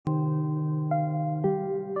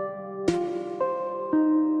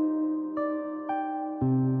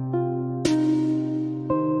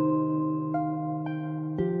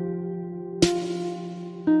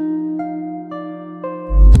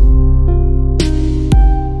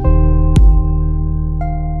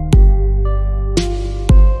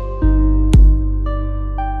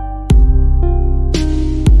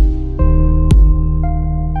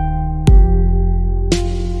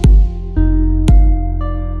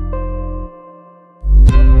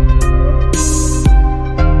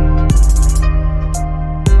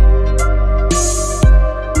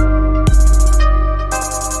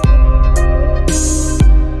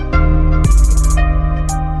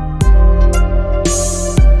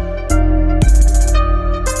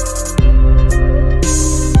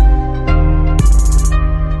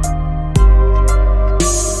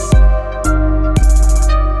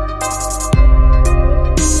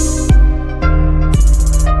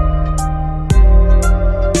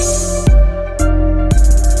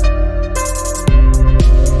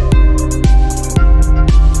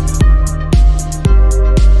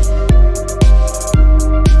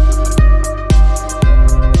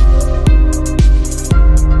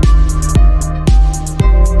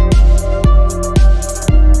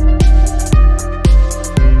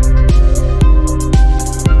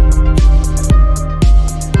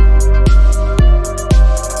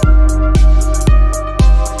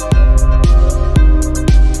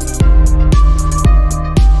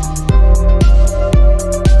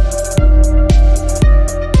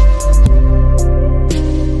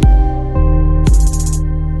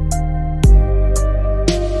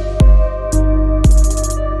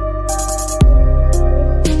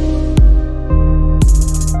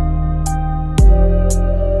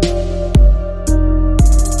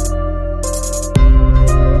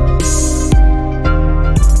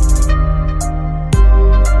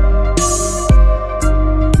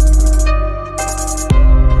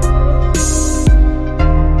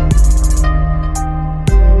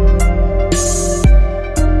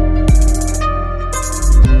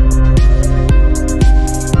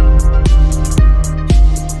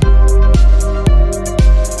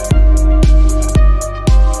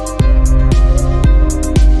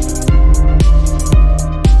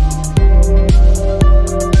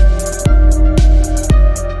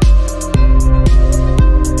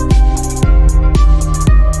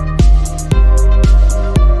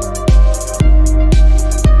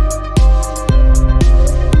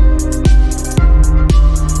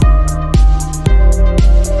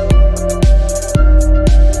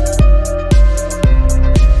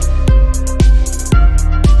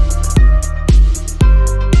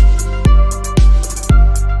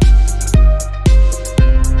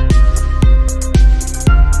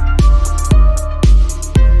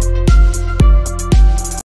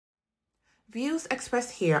Views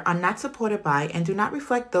expressed here are not supported by and do not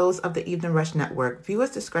reflect those of the Evening Rush Network. Viewers'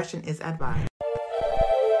 discretion is advised.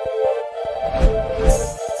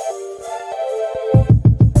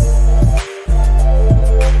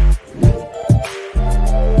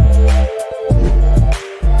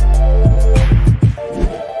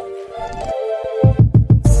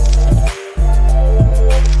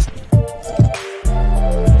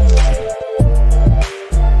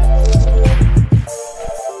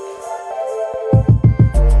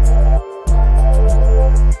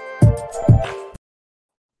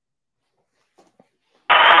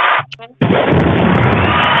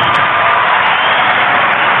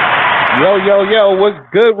 Yo, what's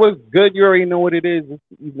good? What's good? You already know what it is. It's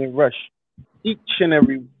the Evening Rush. Each and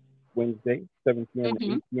every Wednesday, 7 p.m.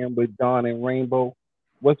 to 8 p.m. with Dawn and Rainbow.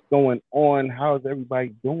 What's going on? How's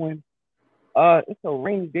everybody doing? It's a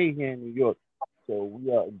rainy day here in New York, so we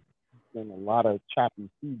are getting a lot of choppy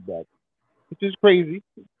feedback, which is crazy.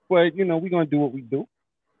 But you know, we're gonna do what we do.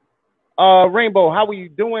 Rainbow, how are you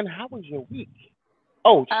doing? How was your week?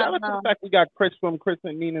 Oh, shout out to the fact we got Chris from Chris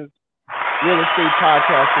and Nina's Real Estate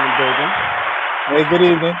Podcast in the building. Hey, good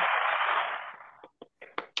evening.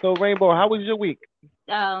 So, Rainbow, how was your week?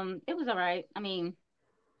 It was all right. I mean,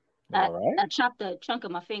 I chopped a chunk of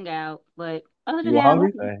my finger out, but other than You were that,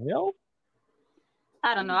 hungry? The hell?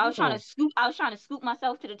 I don't know. I was trying to scoop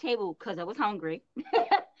myself to the table because I was hungry, and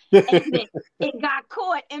it got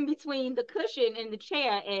caught in between the cushion and the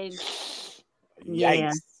chair, and yeah.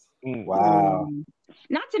 Yikes! Wow.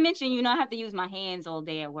 Not to mention, I have to use my hands all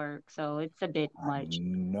day at work, so it's a bit much.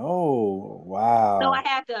 No, wow. So I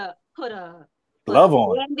had to put a glove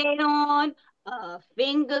on, Band-Aid on, a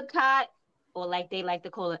finger cot, or like they like to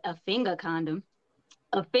call it, a finger condom,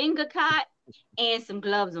 a finger cot, and some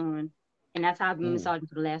gloves on, and that's how I've been massaging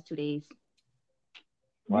for the last 2 days.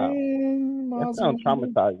 Wow, that sounds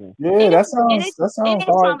traumatizing. Yeah, that sounds it is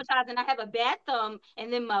hard. Traumatizing. I have a bad thumb,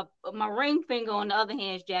 and then my ring finger on the other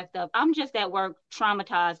hand is jacked up. I'm just at work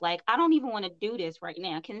traumatized. Like, I don't even want to do this right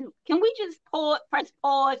now. Can we just press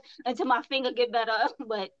pause until my finger get better?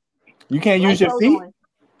 But you can't use your feet.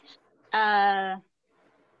 High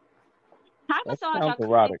massage, but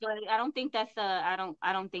I don't think that's I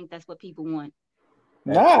don't think that's what people want.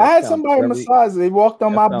 Nah, I had somebody massage. They walked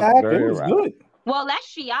on my back. It was good. Well,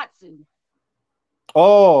 that's shiatsu.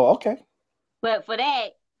 Oh, okay. But for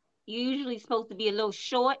that, you're usually supposed to be a little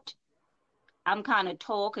short. I'm kind of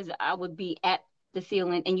tall because I would be at the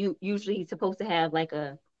ceiling, and you usually supposed to have like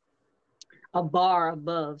a bar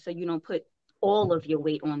above, so you don't put all of your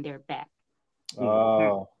weight on their back.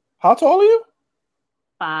 How tall are you?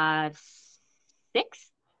 5'6".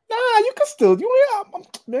 Nah, you can still do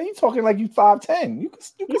it. Man, you talking like you 5'10". You can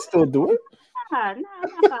still do it. Nah, I'm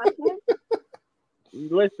not 5'10".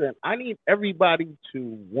 Listen, I need everybody to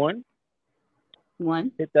one,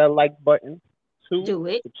 hit that like button. 2, do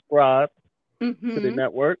it. Subscribe to the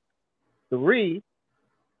network. 3,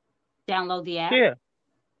 download the app. Share.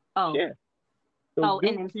 Oh, share. So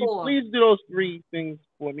and then 4. Please do those 3 things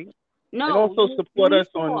for me. No, and also support us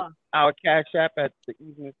on our Cash App at the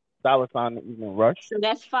Evening $, the Evening Rush. So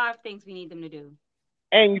that's 5 things we need them to do.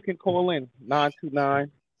 And you can call in 929-282-0266.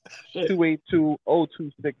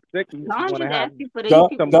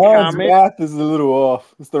 Don's math is a little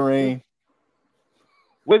off. It's the rain.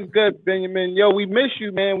 What's good, Benjamin? Yo, we miss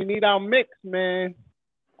you, man. We need our mix, man.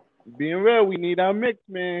 Being real, we need our mix,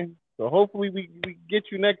 man. So hopefully we get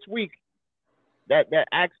you next week. That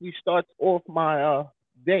actually starts off my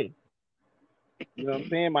day. You know what I'm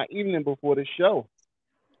saying? My evening before the show.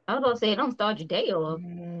 I was gonna say, don't start your day off.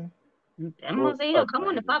 I'm gonna say, come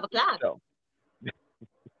on to 5 o'clock.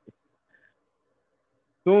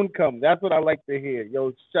 Soon come. That's what I like to hear.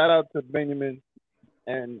 Yo, shout out to Benjamin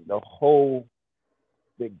and the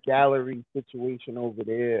gallery situation over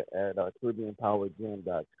there at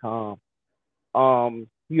CaribbeanPowerGym.com.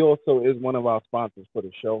 He also is one of our sponsors for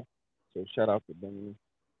the show. So shout out to Benjamin.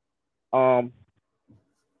 Oh,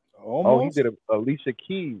 he did Alicia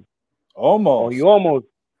Keys. Almost. Oh, you almost.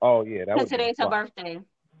 Oh, yeah. That was today's her birthday.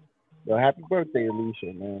 Yo, happy birthday,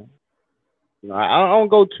 Alicia, man. You know, I don't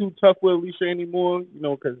go too tough with Alicia anymore,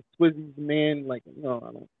 because Swizzy's the man. Like, I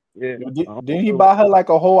don't. Yeah. Didn't he buy her like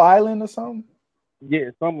a whole island or something?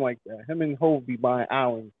 Yeah, something like that. Him and Hov be buying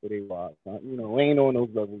islands for their wives. Ain't on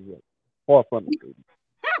those levels yet. Far from it, baby.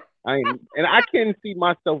 I can't see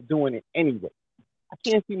myself doing it anyway. I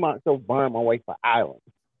can't see myself buying my wife an island.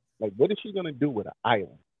 Like, what is she gonna do with an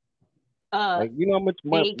island? How much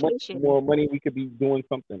more money we could be doing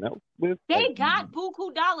something else with? They got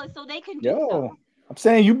buku dollars, so they can do something. I'm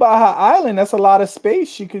saying you buy her island, that's a lot of space.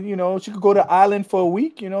 She could, she could go to island for a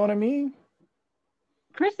week. You know what I mean?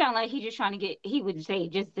 Chris sound like he just trying to get. He would say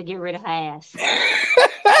just to get rid of her ass.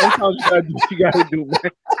 Sometimes you gotta do what you gotta do,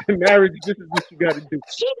 man. In marriage, this is what you gotta do.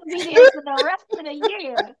 She could be there for the rest of the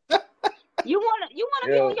year. You wanna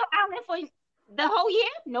be on your island for the whole year?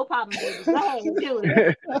 No problem, baby. Go ahead, do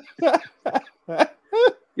it.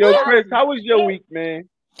 Yo, Chris, how was your week, man?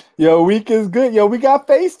 Yo, week is good. Yo, we got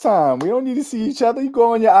FaceTime. We don't need to see each other. You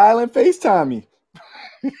go on your island, FaceTime me.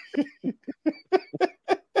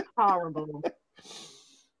 Horrible.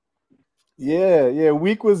 Yeah,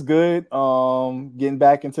 week was good. Getting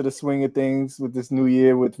back into the swing of things with this new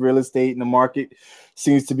year with real estate and the market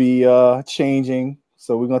seems to be changing.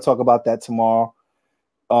 So we're gonna talk about that tomorrow.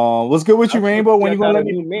 What's good with you, Rainbow? When you gonna let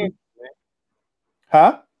me? Man.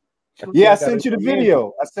 Huh? Yeah, I sent you the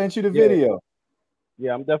video. I sent you the video.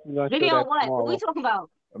 Yeah, I'm definitely gonna. Video what? What are we talking about?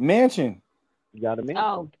 A mansion. You got a mansion.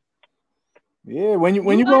 Oh. Yeah, when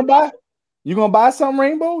you gonna buy? You gonna buy some,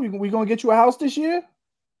 Rainbow? We gonna get you a house this year?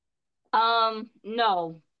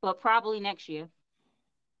 No, but probably next year.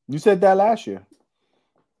 You said that last year.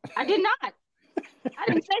 I did not. I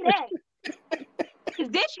didn't say that. Because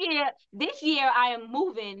this year I am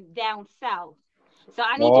moving down south. So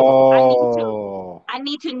I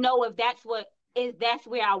need to know if that's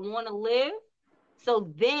where I want to live.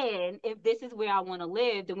 So then if this is where I want to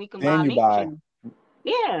live, then we can buy a mansion.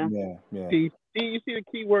 Yeah. See, you see the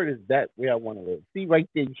key word is that where I want to live. See right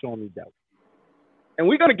there, you showing me doubt. And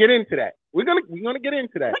we're gonna get into that. We're gonna get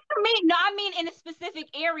into that. What do you mean? No, I mean in a specific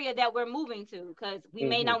area that we're moving to, because we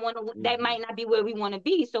may not want to. That might not be where we want to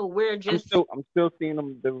be. So we're just. I'm still seeing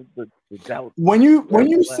them the doubt. When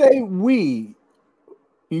you say we,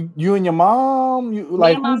 you and your mom, you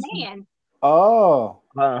like my man. Oh,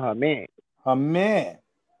 her man. Her man.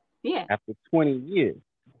 Yeah. After 20 years.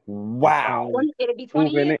 Wow. It'll be 20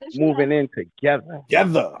 years. Moving in together.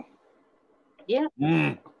 Yeah.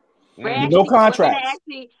 No contracts.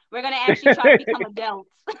 We're gonna actually try to become adults.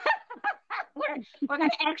 we're gonna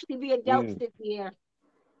actually be adults this year.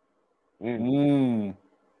 He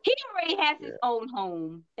already has his own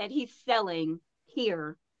home that he's selling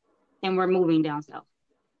here, and we're moving down south.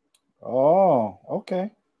 Oh,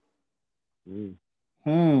 okay. Yeah.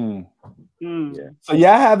 So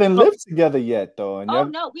y'all haven't lived together yet, though.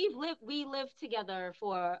 And no, we lived together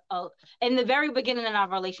for in the very beginning of our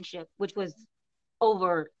relationship, which was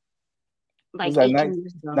over. Like 18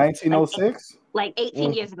 years ago. 1906? Like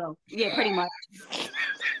 18 years ago. Yeah, pretty much.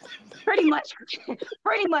 pretty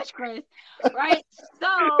much, Chris. Right? So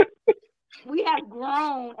we have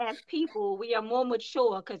grown as people. We are more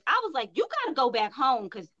mature, because I was like, you gotta go back home,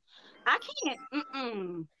 because I can't.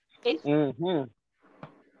 It's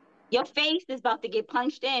your face is about to get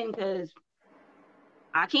punched in, because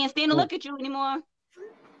I can't stand to look at you anymore.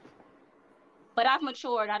 But I've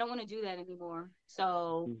matured. I don't want to do that anymore.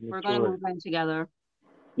 So we're going to move in together.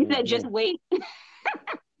 You said just wait.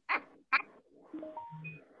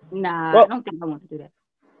 Nah, I don't think I want to do that.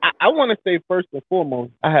 I want to say first and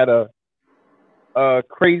foremost, I had a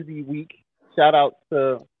crazy week. Shout out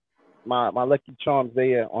to my lucky charm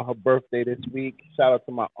Zaya on her birthday this week. Shout out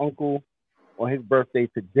to my uncle on his birthday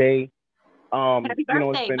today. Happy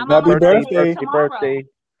birthday. Happy birthday.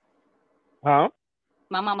 Huh?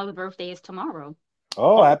 My mama's birthday is tomorrow.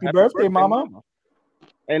 Oh, happy birthday, Mama.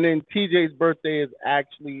 And then TJ's birthday is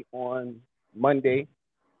actually on Monday.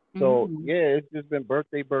 So, yeah, it's just been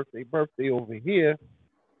birthday over here.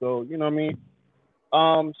 So, you know what I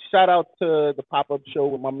mean? Shout out to the pop-up show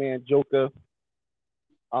with my man Joker.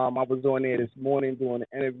 I was on there this morning doing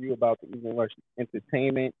an interview about the Evening Rush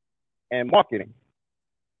entertainment and marketing.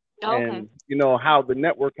 Okay. And, you know, how the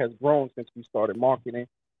network has grown since we started marketing.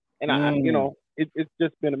 And, I you know, it's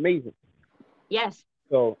just been amazing. Yes.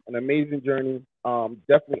 So an amazing journey.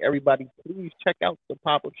 Definitely everybody, please check out the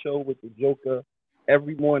pop-up show with the Joker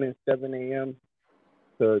every morning, 7 a.m.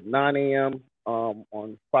 to 9 a.m.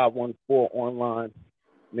 On 514 online,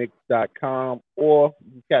 Nick.com, or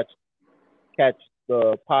you catch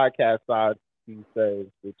the podcast side, he says,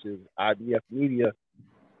 which is IDF Media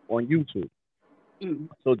on YouTube.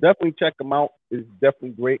 So definitely check him out. It's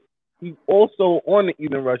definitely great. He's also on the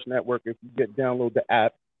Evening Rush Network. If you download the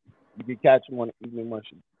app, you can catch him on the Evening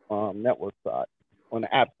Rush network side, on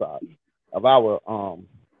the app side of our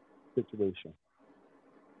situation.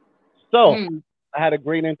 So I had a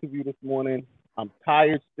great interview this morning. I'm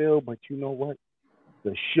tired still, but you know what?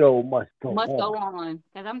 The show must go on.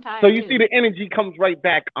 Because I'm tired. So you see the energy comes right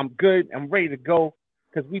back. I'm good. I'm ready to go,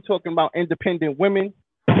 because we talking about independent women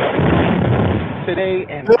today,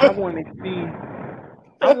 and I want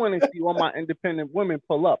to see all my independent women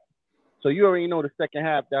pull up. So you already know the second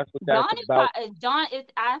half. That's what that's about.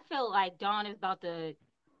 I feel like Dawn is about to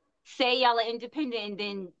say y'all are independent, and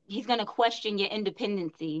then he's gonna question your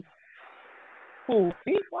independency. Who?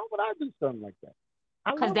 Me? Why would I do something like that?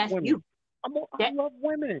 I Because love that's you. women. I That love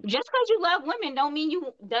women. just because you love women don't mean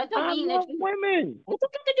that I mean that love you. women. What does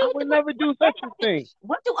that have to do I with would never do such a thing.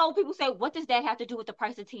 what do old people say? What does that have to do with the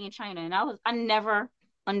price of tea in China? And I never A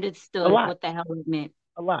understood lot. what the hell it meant.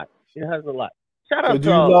 A lot. It has a lot. Shout So out do to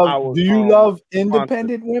you love our do you love sponsors.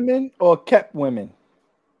 independent women or kept women?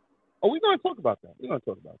 Oh, we're gonna talk about that. We're gonna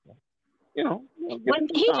talk about that. Give them some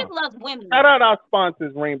He time. just loves women. Shout out our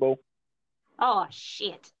sponsors, Rainbow. Oh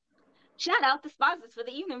shit! Shout out the sponsors for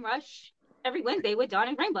the Evening Rush every Wednesday with Dawn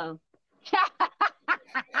and Rainbow.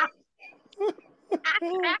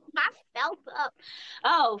 Myself up.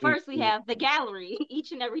 Oh, first we have the gallery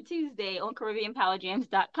each and every Tuesday on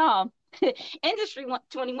CaribbeanPowerJams.com. Industry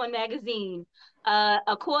 21 Magazine,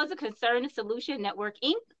 A Cause of Concern and Solution Network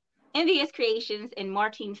Inc., Envious Creations, and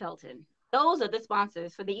Martine Felton. Those are the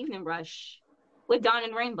sponsors for the Evening Rush with Dawn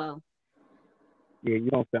and Rainbow. Yeah, you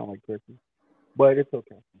don't sound like Chrissy, but it's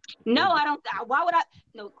okay. No, I don't. Why would I?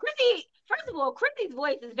 No, Chrissy. First of all, Chrissy's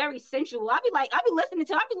voice is very sensual. I'll be listening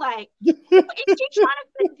to. I'll be like, what is she trying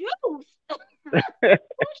to seduce?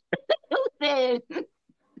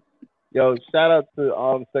 Yo, shout out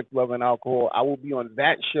to Sex, Love, and Alcohol. I will be on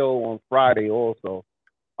that show on Friday also.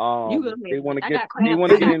 They want to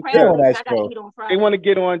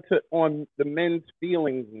get on the men's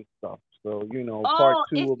feelings and stuff. So part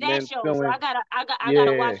 2 of men's show. feelings. So I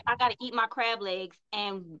gotta watch. I gotta eat my crab legs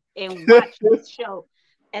and watch this show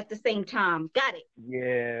at the same time. Got it.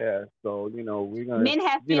 Yeah. So we're gonna. Men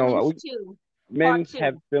have feelings too. Men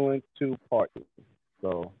have feelings too. Part 2.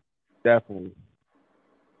 So definitely.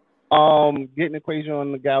 Getting Equation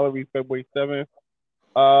on the gallery February 7th.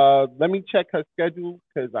 Let me check her schedule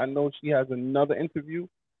because I know she has another interview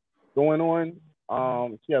going on.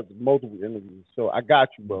 She has multiple interviews, so I got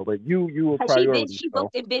you, bro. But you a priority. She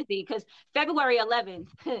booked it busy because February 11th,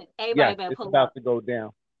 everybody better pull about up. to go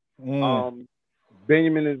down.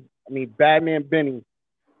 Badman Benny,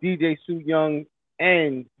 DJ Sue Young,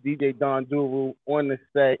 and DJ Don Duru on the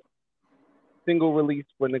set. Single release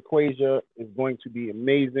for Nequasia is going to be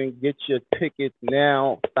amazing. Get your tickets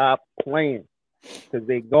now. Stop playing because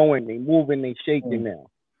they moving, they shaking now.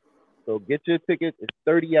 So get your tickets. It's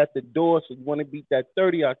 $30 at the door. So you want to beat that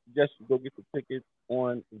 30, I suggest you go get the tickets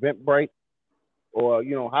on Eventbrite or,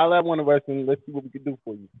 holler at one of us and let's see what we can do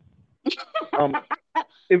for you.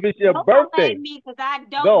 If it's your birthday, me because I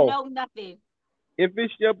don't know nothing. If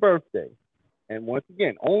it's your birthday, and once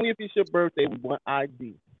again, only if it's your birthday, we want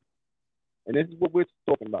ID. And this is what we're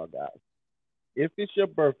talking about, guys. If it's your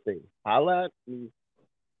birthday, holla at me,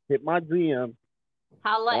 hit my DM.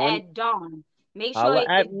 Holla at Dawn. Make sure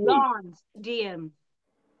it's Dawn's DM.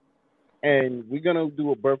 And we're going to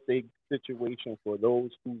do a birthday situation for those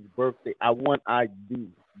whose birthday. I want ID.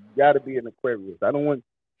 You got to be an Aquarius. You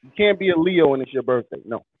can't be a Leo and it's your birthday.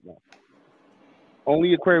 No.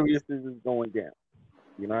 Only Aquarius is going down.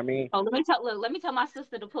 You know what I mean? Oh, let me tell my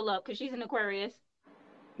sister to pull up because she's an Aquarius.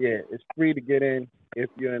 Yeah, it's free to get in if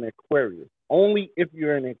you're an Aquarius. Only if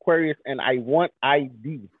you're an Aquarius, and I want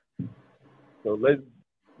ID. So let's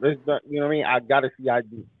you know what I mean? I gotta see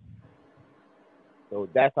ID. So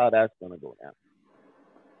that's how that's gonna go down.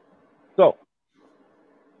 So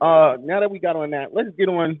now that we got on that, let's get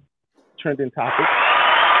on trending topics.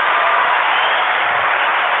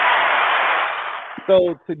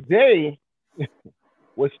 So today,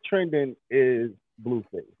 what's trending is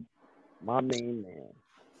Blueface, my main man.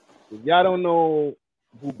 If y'all don't know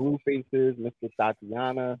who Blueface is, Mr.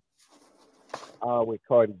 Tatiana, with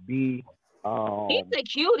Cardi B. He's a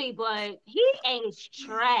cutie, but he ain't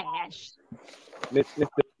trash.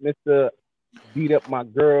 Mr. beat up my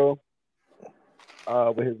girl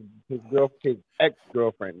with his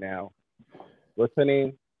ex-girlfriend now. What's her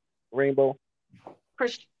name? Rainbow?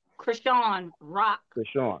 Krishan Rock.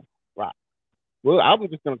 Krishan Rock. Well, I was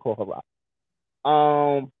just gonna call her Rock.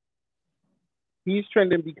 He's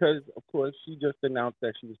trending because, of course, she just announced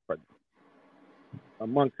that she was pregnant.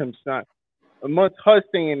 Amongst her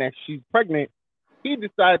saying that she's pregnant, he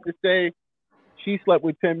decided to say she slept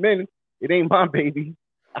with 10 men. It ain't my baby.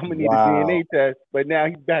 I'm gonna need a DNA test. But now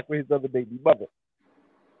he's back with his other baby mother.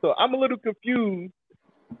 So I'm a little confused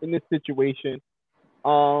in this situation.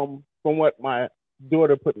 From what my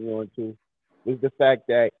daughter put me on to is the fact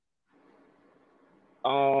that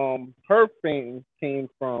her fame came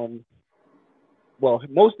from. Well,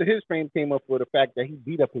 most of his fame came up for the fact that he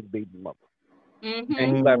beat up his baby mother. Mm-hmm.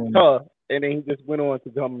 And he left her, and then he just went on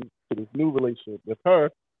to come to this new relationship with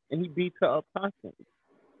her, and he beats her up constantly.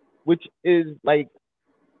 Which is like,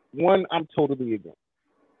 one, I'm totally against.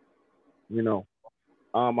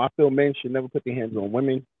 I feel men should never put their hands on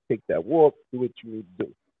women. Take that walk. Do what you need to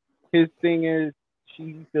do. His thing is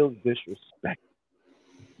she feels disrespected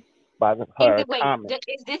by her Wait, comment.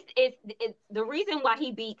 is the reason why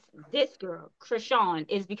he beats this girl, Krishan,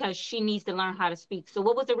 is because she needs to learn how to speak. So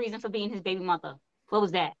what was the reason for being his baby mother? What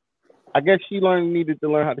was that? I guess she needed to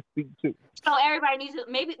learn how to speak too. So everybody needs to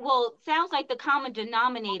maybe. Well, sounds like the common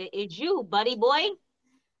denominator is you, buddy boy.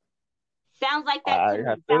 Sounds like that I to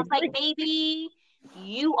have me. to Sounds like agree. maybe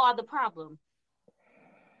you are the problem.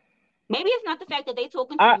 Maybe it's not the fact that they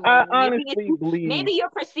talking to you I wrong. honestly believe. Maybe you're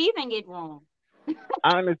perceiving it wrong.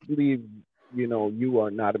 I honestly believe, you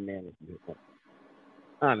are not a man if you hit women.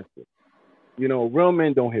 Honestly, real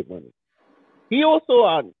men don't hit women. He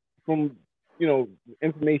also, from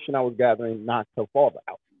information I was gathering, knocked her father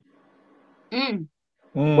out. Mm.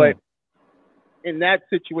 But in that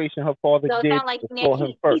situation, her father So it did sounds like call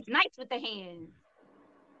him first. he's nice with the hands.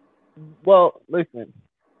 Well, listen,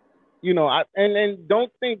 and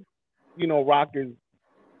don't think, Rock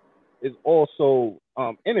is also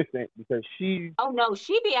innocent because she. Oh no,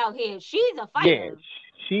 she be out here. She's a Yeah, fighter.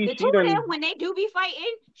 she The two of them, done. when they do be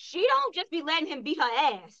fighting, she don't just be letting him beat her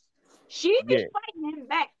ass. She be Yeah, fighting him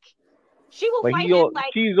back. She will but fight him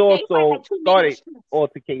like she's they fight also like two men in the started streets.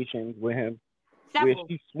 altercations with him where Several.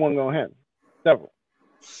 she swung on him. Several.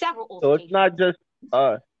 Several So it's altercations. not just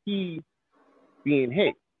he being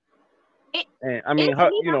hit. And I mean her,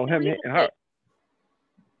 him hitting her.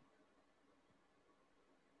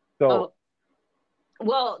 So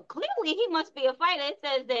well, clearly he must be a fighter.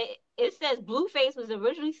 It says Blueface was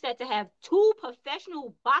originally set to have 2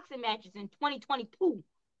 professional boxing matches in 2022.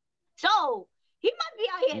 So he must be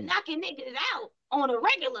out here knocking niggas out on a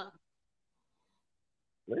regular.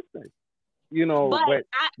 listen,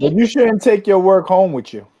 but you shouldn't take your work home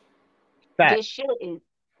with you. You shouldn't,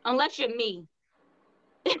 unless you're me.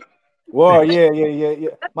 Well, yeah.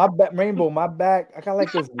 My back, Rainbow, my back. I got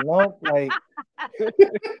like this lump, like.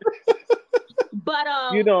 But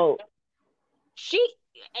she,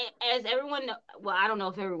 as everyone, well, I don't know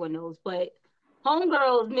if everyone knows, but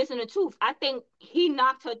homegirl is missing a tooth. I think he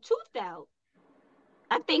knocked her tooth out.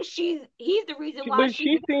 I think he's the reason why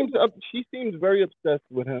she seems very obsessed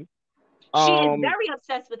with him. She is very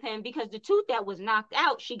obsessed with him because the tooth that was knocked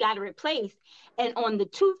out, she got it replaced, and on the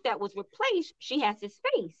tooth that was replaced, she has his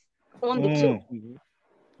face on the tooth.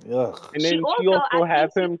 Ugh. And then she also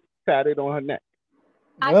has him tatted on her neck.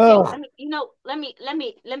 I think, let me.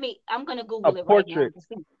 I'm gonna Google it right now.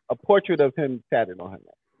 A portrait of him tatted on her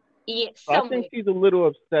neck. Yes, so I think she's a little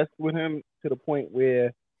obsessed with him to the point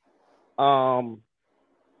where,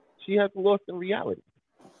 she has lost in reality.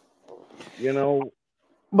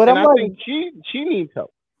 But I think she needs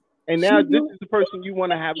help. And now this is the person you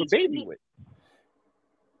want to have a baby with.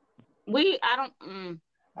 I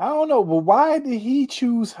don't know, but why did he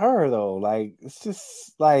choose her though? Like, it's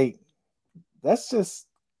just like, that's just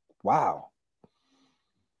wow.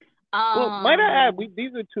 Well, might I add,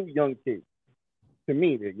 these are 2 young kids. To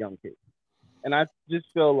me, they're young kids, and I just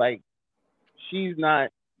feel like she's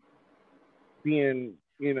not being,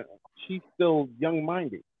 she's still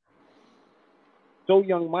young-minded. So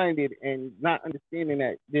young-minded and not understanding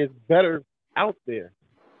that there's better out there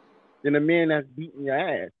than a man that's beating your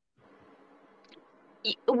ass.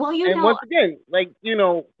 Well, and once again, like, you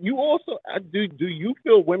also do you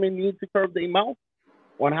feel women need to curb their mouth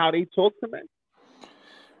on how they talk to men?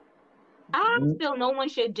 I feel no one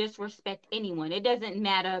should disrespect anyone. It doesn't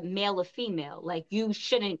matter male or female. Like, you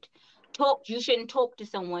shouldn't talk to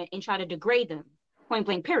someone and try to degrade them. Point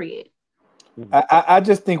blank, period. I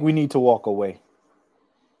just think we need to walk away.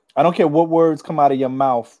 I don't care what words come out of your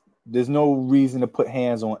mouth. There's no reason to put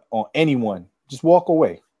hands on anyone. Just walk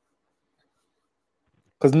away.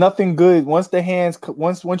 Because nothing good, once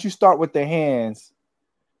you start with the hands,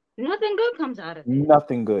 nothing good comes out of it.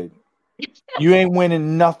 Nothing good. You ain't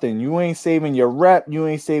winning nothing. You ain't saving your rep. You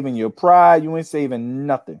ain't saving your pride. You ain't saving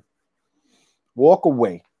nothing. Walk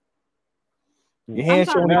away. Your hands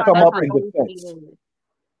should only come up in defense.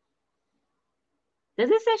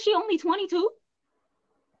 Does it say she only 22?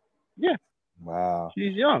 Yeah. Wow.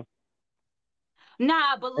 She's young.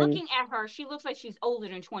 Nah, but looking at her, she looks like she's older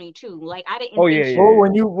than 22. Like, I didn't. Oh yeah.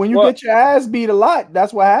 When you get your ass beat a lot,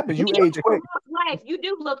 that's what happens. You age quick. Life, you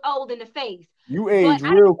do look old in the face. You age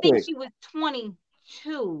real quick. I think she was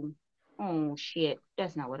 22. Oh shit,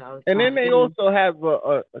 that's not what I was. And then they also have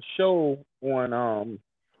a show on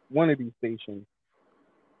one of these stations.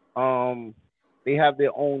 They have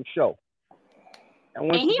their own show. And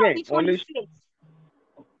once again, on this,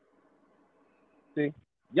 see,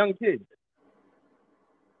 young kids.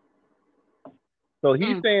 So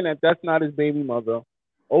he's saying that that's not his baby mother,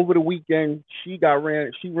 over the weekend, she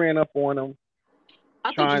ran up on him,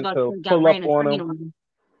 I thought you was trying about to to say got pull up ran a on train him. on him.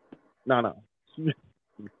 No.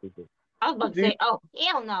 I was about to say, oh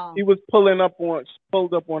hell no. She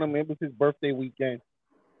pulled up on him. It was his birthday weekend.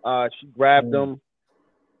 She grabbed him,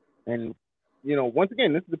 and once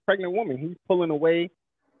again, this is a pregnant woman. He's pulling away,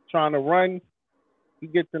 trying to run. He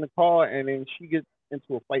gets in the car, and then she gets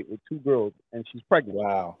into a fight with two girls, and she's pregnant.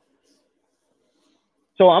 Wow.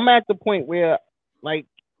 So I'm at the point where, like,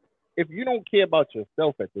 if you don't care about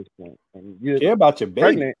yourself at this point, and you're Care about your baby.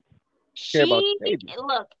 pregnant, care about your baby.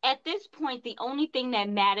 Look, at this point, the only thing that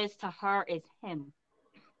matters to her is him.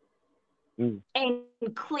 And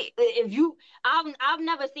if you, I've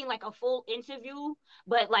never seen like a full interview,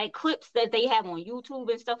 but like clips that they have on YouTube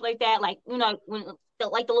and stuff like that, like when like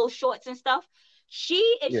the little shorts and stuff.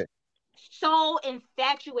 She is so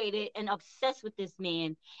infatuated and obsessed with this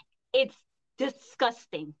man. It's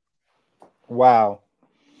disgusting. Wow.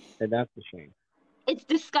 And that's a shame. It's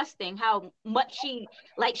disgusting how much she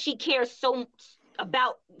cares so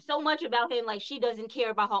much about him. Like, she doesn't care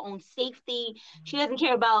about her own safety. She doesn't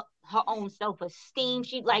care about her own self-esteem.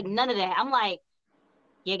 She like none of that. I'm like,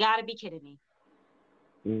 you gotta be kidding me.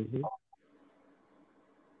 Mm-hmm.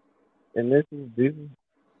 And this is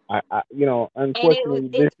unfortunately,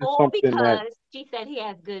 and it's all something because that she said he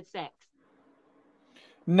has good sex.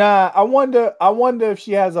 Nah, I wonder if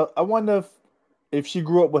she has I wonder if she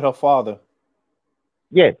grew up with her father.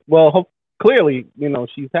 Yeah, well, clearly,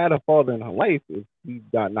 she's had a father in her life if he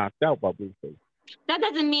got knocked out by Blueface. That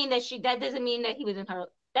doesn't mean that he was in her.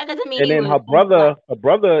 That doesn't mean. And then her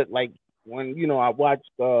brother, like, when I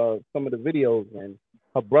watched some of the videos, and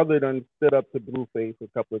her brother done stood up to Blueface a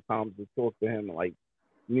couple of times to talk to him, like,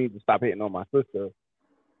 you need to stop hitting on my sister.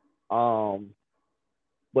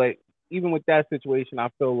 But even with that situation, I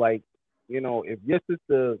feel like, if your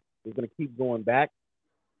sister is gonna keep going back,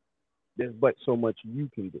 there's but so much you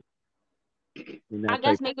can do. I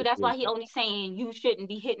guess maybe that's why he only saying you shouldn't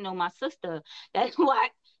be hitting on my sister. That's why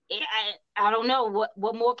I don't know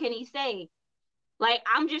what more can he say. Like,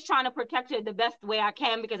 I'm just trying to protect her the best way I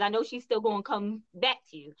can because I know she's still going to come back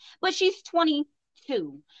to you. But she's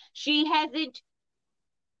 22. She hasn't.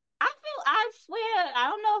 I swear, I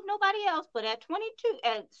don't know if nobody else, but at 22,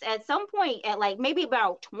 at some point, at like maybe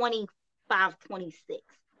about 25, 26,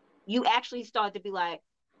 you actually start to be like,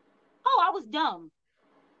 oh, I was dumb.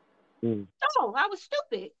 Oh, I was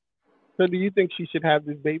stupid. So do you think she should have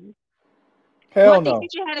this baby? Hell no. Do I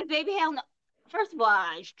think she should have this baby? Hell no. First of all,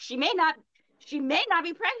 she may not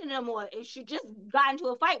be pregnant no more. She just got into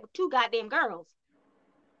a fight with two goddamn girls.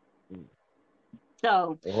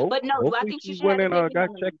 So, but no, do I think she should have this baby? Got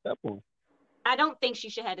checked up on. I don't think she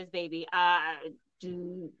should have this baby.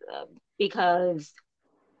 Because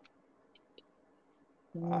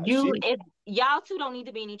if y'all two don't need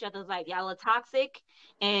to be in each other's life. Y'all are toxic,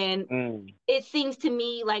 and it seems to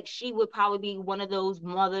me like she would probably be one of those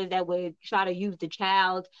mothers that would try to use the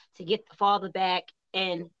child to get the father back.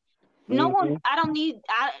 And no one, I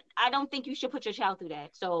don't think you should put your child through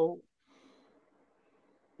that. So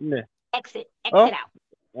exit out.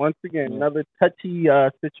 Once again, another touchy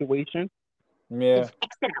situation. Yeah.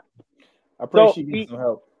 Exit out. I pray she needs some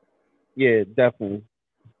help. Yeah, definitely.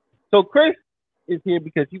 So Chris is here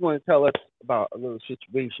because he want to tell us about a little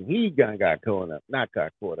situation he got caught up. Not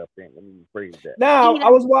got caught up in. Let me rephrase that. Now I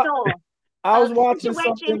was watching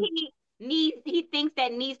something. He thinks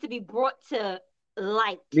that needs to be brought to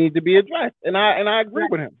light. Needs to be addressed, and I agree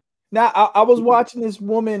with him. Now I was watching this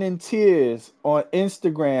woman in tears on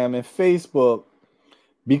Instagram and Facebook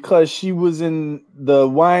because she was in the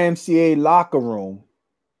YMCA locker room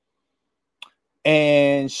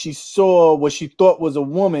and she saw what she thought was a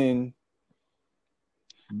woman.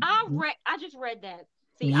 I just read that.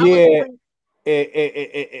 See, yeah,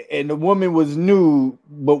 and the woman was nude,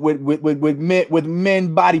 but with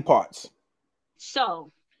men body parts.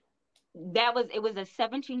 So it was a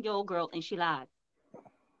 17-year-old girl, and she lied.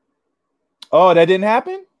 Oh, that didn't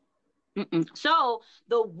happen? So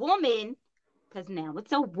the woman, because now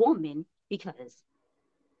it's a woman, because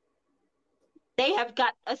they have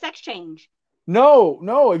got a sex change. No.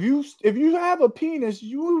 If you have a penis,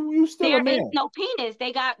 you still a man. There is no penis.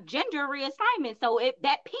 They got gender reassignment. So if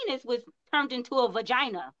that penis was turned into a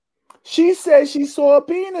vagina. She said she saw a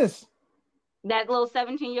penis. That little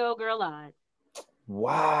 17-year-old girl lied.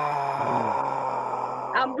 Wow.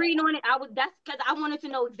 I'm reading on it. That's because I wanted to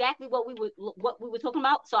know exactly what we were talking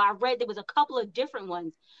about. So I read there was a couple of different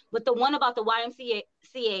ones, but the one about the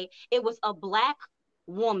YMCA, it was a black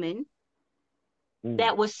woman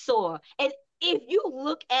that was sore. And if you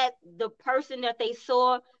look at the person that they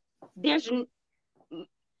saw, there's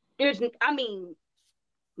I mean,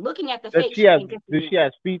 Looking at the Does face, she have? think it's a Does man. she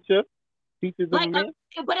have features of a Like, man?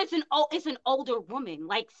 but it's an older woman,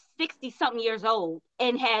 like 60-something years old,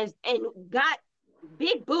 and got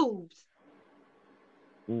big boobs.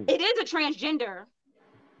 It is a transgender,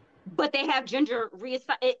 but they have gender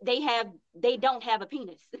they don't have a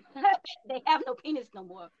penis. They have no penis no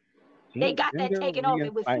more. They got that Gender taken off.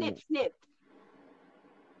 It was reassignment. snipped.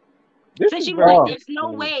 This So is she was very like, there's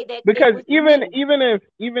no interesting. way that Because it was me.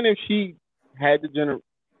 even if she had the gender,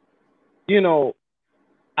 you know,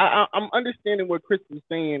 I'm understanding what Chris is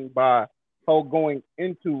saying by her going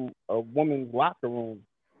into a woman's locker room,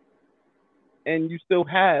 and you still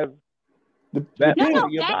have that No, part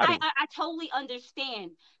of your that body. I totally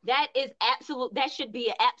understand. That is absolute. That should be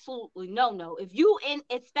an absolutely no. If you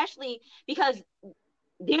especially because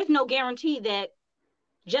there's no guarantee that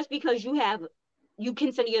just because you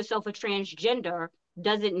consider yourself a transgender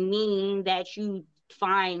doesn't mean that you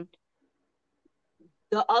find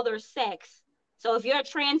the other sex. So if you're a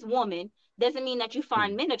trans woman, doesn't mean that you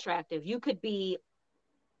find men attractive. You could be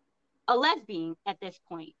a lesbian at this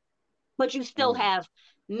point, but you still have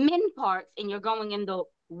men parts and you're going in the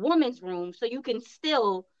woman's room, so you can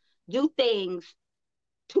still do things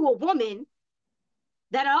to a woman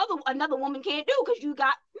that another woman can't do because you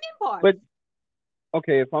got men parts. But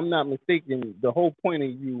okay, if I'm not mistaken, the whole point of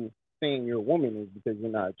you saying you're a woman is because you're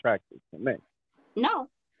not attracted to men. No,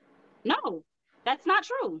 that's not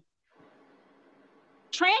true.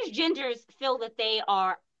 Transgenders feel that they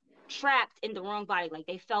are trapped in the wrong body. Like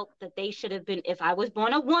they felt that they should have been, if I was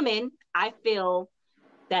born a woman, I feel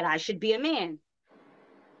that I should be a man.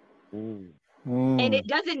 And it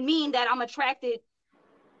doesn't mean that I'm attracted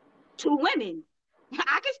to women.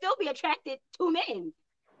 I can still be attracted to men.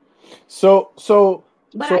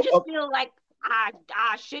 But I just feel like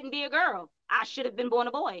I shouldn't be a girl. I should have been born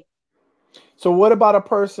a boy. So what about a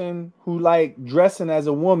person who like dressing as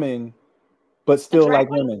a woman, but still like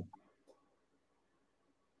women?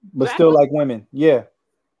 But still like women, yeah.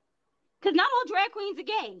 Because not all drag queens are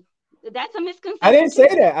gay. That's a misconception. I didn't say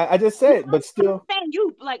that. I just said, but still.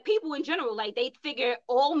 You like people in general, like they figure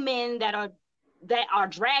all men that are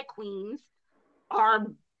drag queens are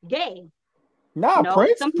gay. Nah, no,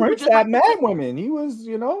 Prince had mad women. He was,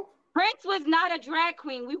 Prince was not a drag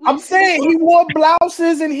queen. I'm saying he wore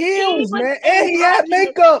blouses and heels, man, and he had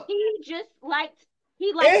makeup. He just liked.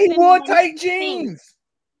 He wore tight jeans.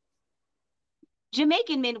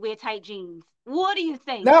 Jamaican men wear tight jeans. What do you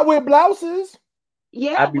think? Not wear blouses.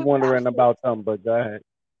 Yeah, I'd be wondering about them, but go ahead.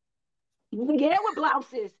 Yeah, with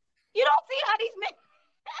blouses. You don't see how these men.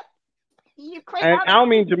 And I don't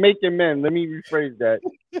mean Jamaican men. Let me rephrase that.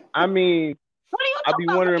 I mean, I'd be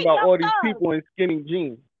wondering about all these people in skinny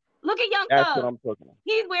jeans. Look at Young Thug. That's what I'm talking about.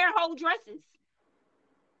 He's wearing whole dresses,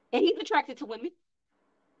 and he's attracted to women.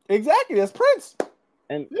 Exactly, that's Prince.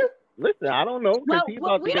 And listen, I don't know.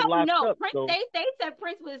 Well, we don't know. Up, Prince, so. They said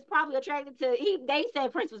Prince was probably attracted to. They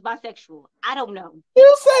said Prince was bisexual. I don't know.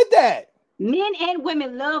 Who said that? Men and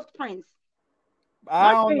women loved Prince.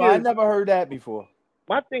 I don't know. I never heard that before.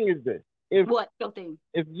 My thing is this: what your thing?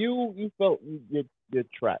 If you felt you're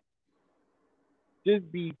trapped,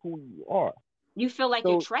 just be who you are. You feel like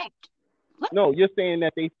you're trapped? What? No, you're saying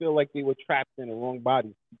that they feel like they were trapped in the wrong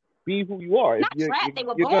body. Be who you are. Not trapped. They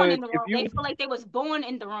were born in the wrong. They feel like they was born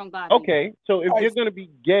in the wrong body. Okay, so if you're gonna be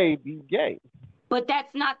gay, be gay. But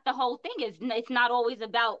that's not the whole thing. It's not always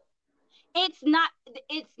about. It's not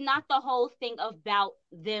the whole thing about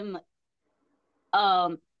them.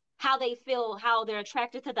 How they feel, how they're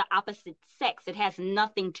attracted to the opposite sex. It has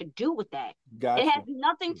nothing to do with that. Gotcha. It has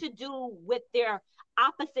nothing to do with their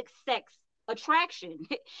opposite sex attraction.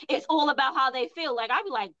 It's all about how they feel. Like I'd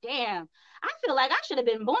be like, damn, I feel like I should have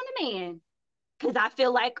been born a man because I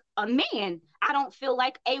feel like a man. I don't feel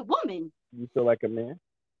like a woman. You feel like a man?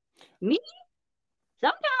 Me?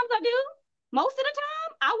 Sometimes I do. Most of the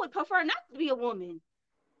time, I would prefer not to be a woman.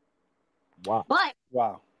 Wow. But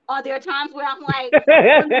wow. Are there times where I'm like,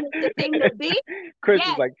 the thing to be? Chris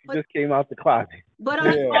is like, she just came out the closet. But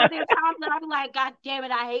are there times that I'm like, God damn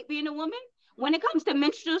it, I hate being a woman? When it comes to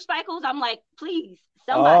menstrual cycles, I'm like, please,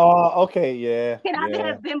 somebody. Oh, okay, yeah. Can I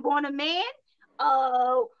have been born a man?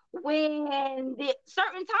 When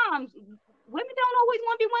certain times, women don't always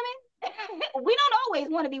want to be women. We don't always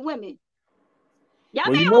want to be women.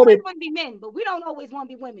 Y'all may always want to be men, but we don't always want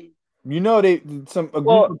to be women. You know, a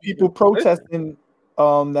group of people protesting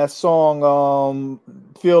that song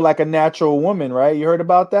 "Feel Like a Natural Woman," right? You heard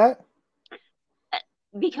about that?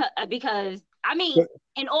 Because I mean,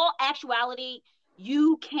 in all actuality,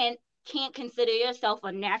 you can't consider yourself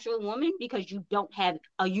a natural woman because you don't have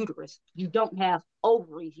a uterus, you don't have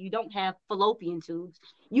ovaries, you don't have fallopian tubes,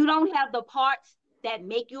 you don't have the parts that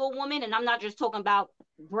make you a woman, and I'm not just talking about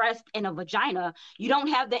breast and a vagina. You don't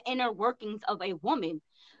have the inner workings of a woman.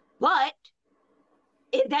 But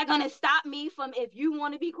is that going to stop me from, if you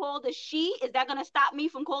want to be called a she, is that going to stop me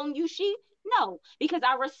from calling you she? No, because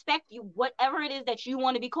I respect you, whatever it is that you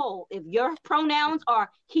want to be called. If your pronouns are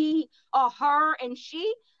he or her and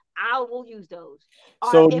she, I will use those.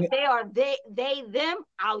 So Or if they are they, them,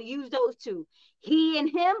 I'll use those too. He and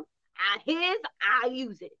him, I'll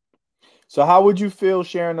use it. So how would you feel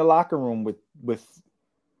sharing the locker room with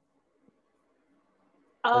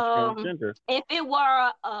transgender? If it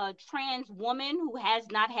were a trans woman who has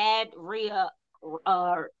not had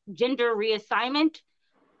gender reassignment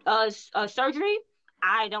surgery,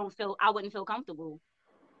 I wouldn't feel comfortable,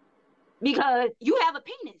 because you have a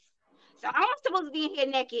penis. So I'm supposed to be in here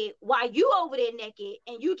naked while you over there naked,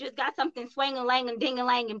 and you just got something swinging, langing, dinging,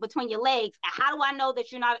 langing between your legs. How do I know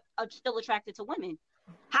that you're not still attracted to women?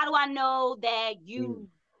 How do I know that you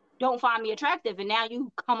don't find me attractive, and now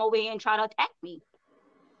you come over here and try to attack me?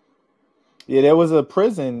 Yeah, there was a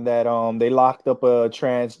prison that they locked up a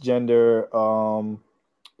transgender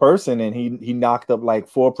person, and he knocked up like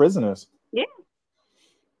 4 prisoners. Yeah.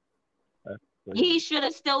 He should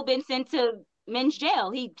have still been sent to men's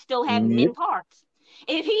jail. He still had men parts.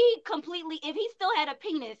 If he still had a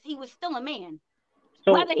penis, he was still a man.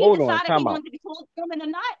 So whether he decided he wanted to be called a woman or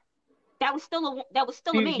not, that was still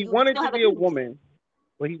a man. He wanted to be a woman,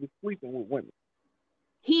 but he was sleeping with women.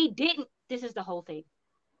 He didn't. This is the whole thing.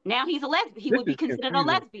 Now he's a lesbian. He would be considered a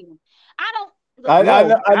lesbian. I know. How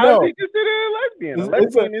is he considered a lesbian? A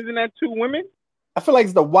lesbian, isn't that 2 women? I feel like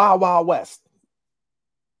it's the Wild Wild West.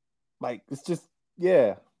 Like, it's just,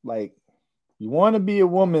 yeah, like, you want to be a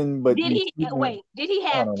woman, but did he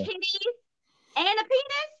have titties and a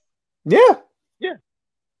penis? Yeah.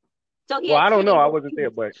 So I don't know. I wasn't there,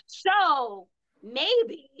 but so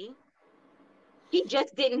maybe he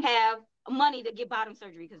just didn't have money to get bottom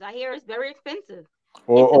surgery, because I hear it's very expensive.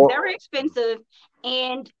 It's very expensive,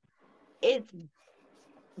 and it's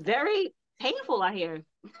very painful, I hear.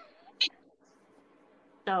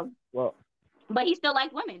 So, but he still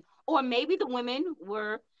liked women, or maybe the women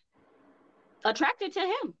were attracted to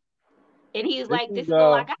him, and he's like, "This is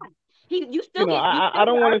all I got." I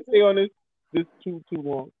don't want to stay on this too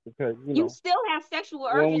long, because you still have sexual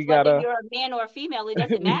urges, whether you're a man or a female. It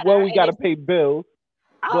doesn't matter. When we gotta pay bills.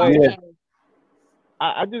 Okay.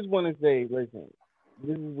 I just want to say, listen,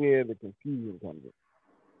 this is where the confusion comes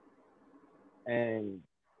in, and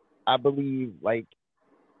I believe, like,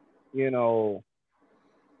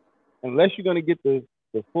 unless you're gonna get the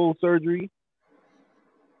full surgery,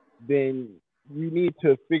 then you need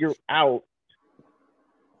to figure out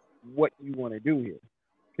what you want to do here,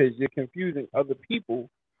 because you're confusing other people,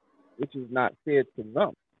 which is not fair to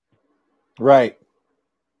them. Right.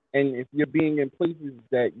 And if you're being in places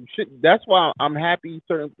that you shouldn't, that's why I'm happy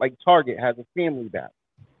certain, like, Target has a family bathroom.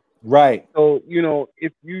 Right. So,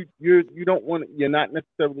 if you don't want, you're not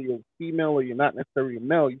necessarily a female or you're not necessarily a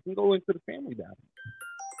male, you can go into the family bathroom.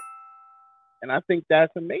 And I think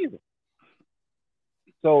that's amazing.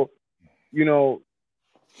 So,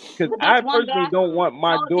 because I personally don't want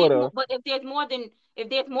my daughter. But if there's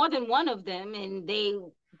more than one of them, and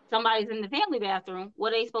somebody's in the family bathroom,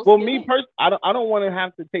 what are they supposed to do? Well, me personally, I don't want to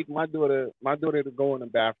have to take my daughter to go in the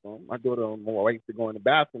bathroom. My daughter or my wife to go in the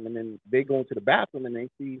bathroom, and then they go into the bathroom and they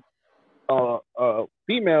see a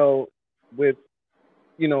female with,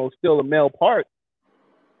 still a male part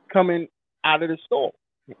coming out of the store,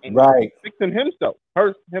 and fixing him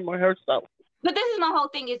or herself. But this is my whole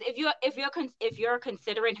thing: is if you're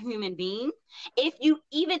considering human being, if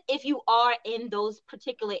you are in those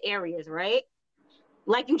particular areas, right?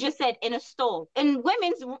 Like you just said, in a stall, in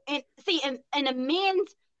a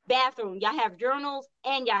men's bathroom, y'all have urinals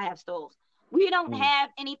and y'all have stalls. We don't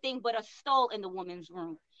have anything but a stall in the woman's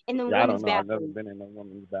room. In the women's bathroom. I've never been in a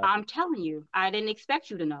woman's bathroom. I'm telling you, I didn't expect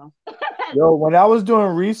you to know. Yo, when I was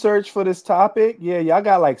doing research for this topic, y'all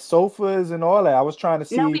got like sofas and all that. I was trying to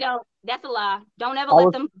see. No, we don't. That's a lie. Don't ever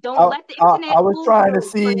let them. Don't let the internet. I was trying to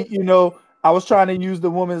see. I was trying to use the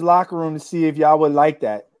women's locker room to see if y'all would like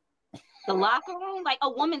that. The locker room, like a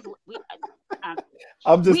woman's.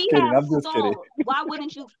 I'm just kidding. Why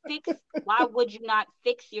wouldn't you Why would you not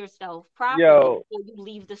fix yourself properly before you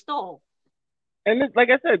leave the stall? And like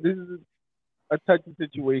I said, this is a touchy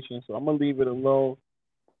situation, so I'm gonna leave it alone.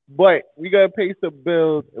 But we gotta pay some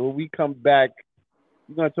bills, and when we come back,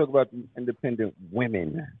 we're gonna talk about the independent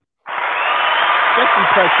women. Stephanie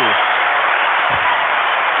Precious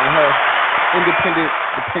and her independent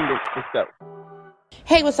herself.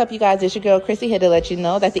 Hey, what's up, you guys? It's your girl, Chrissy, here to let you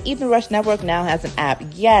know that the Evening Rush Network now has an app.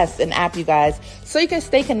 Yes, an app, you guys, so you can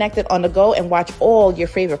stay connected on the go and watch all your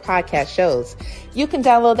favorite podcast shows. You can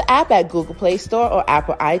download the app at Google Play Store or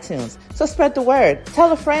Apple iTunes. So spread the word.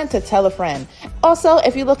 Tell a friend to tell a friend. Also,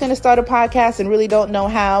 if you're looking to start a podcast and really don't know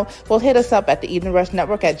how, well, hit us up at the Evening Rush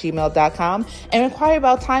Network at gmail.com and inquire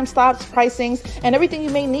about time slots, pricings, and everything you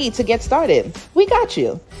may need to get started. We got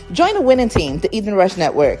you. Join the winning team, the Evening Rush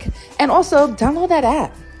Network. And also, download that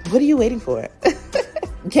app. What are you waiting for?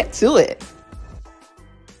 Get to it.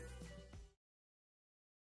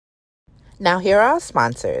 Now, here are our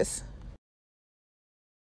sponsors.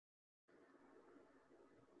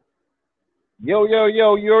 Yo, you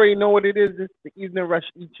already know what it is. It's the Evening Rush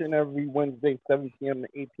each and every Wednesday, 7 p.m. to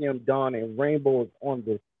 8 p.m. Dawn and Rainbow is on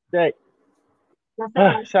the set.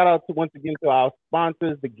 Shout out once again to our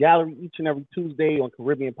sponsors, The Gallery, each and every Tuesday on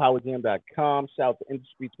CaribbeanPowerJam.com. Shout out to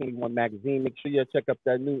Industry 21 Magazine. Make sure you check out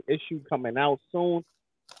that new issue coming out soon.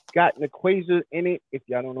 Got Naquasia in it. If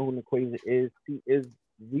y'all don't know who Naquasia is, she is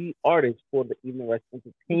the artist for the Evening Rush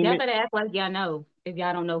Entertainment. Y'all better act like y'all know if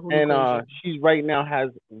y'all don't know who and Naquasia is. She right now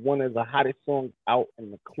has one of the hottest songs out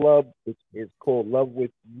in the club, which is called Love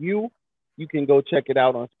With You. You can go check it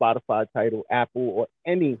out on Spotify, Tidal, Apple, or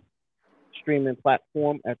any streaming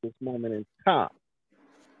platform at this moment in time.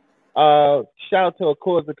 Shout out to A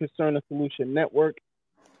Cause of Concern, a Solution Network,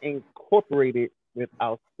 incorporated with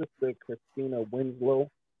our sister Christina Winslow.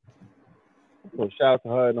 So shout out to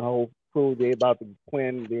her and the whole crew. They're about to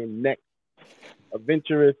plan their next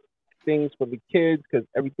adventurous things for the kids, because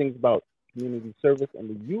everything's about community service and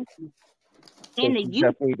the youth. So And the youth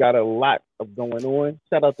definitely got a lot of going on.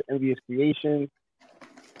 Shout out to Envious Creations.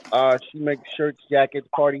 She makes shirts, jackets,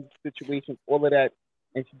 party situations, all of that,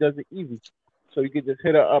 and she does it easy. So you can just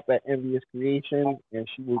hit her up at Envious Creations, and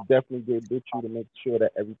she will definitely get with you to make sure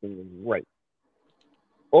that everything is right.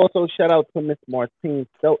 Also, shout out to Miss Martine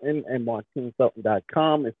Felton and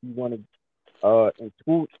MartineFelton.com if you want to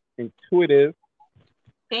intuitive,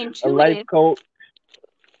 a life coach,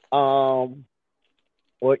 or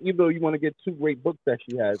either you want to get 2 great books that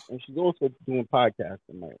she has, and she's also doing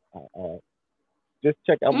podcasting. Just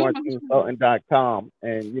check out MartineFelton.com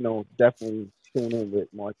and definitely tune in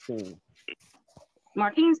with Martine.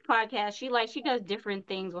 Martine's podcast, she does different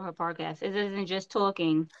things with her podcast. It isn't just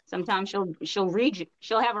talking. Sometimes she'll read you.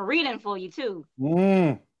 She'll have a reading for you too. You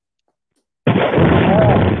already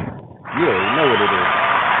know what it is.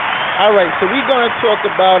 All right, so we're going to talk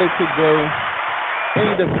about it today.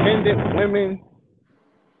 Independent women.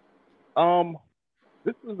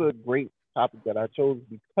 This is a great topic that I chose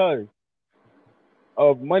because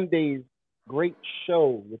of Monday's great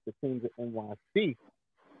show with the Queens of NYC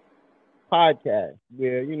podcast,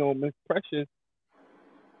 where Miss Precious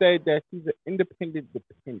said that she's an independent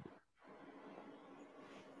dependent.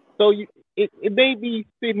 So it made me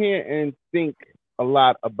sit here and think a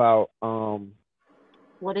lot about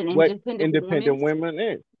what independent women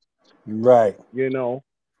is. Right. And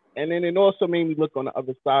then it also made me look on the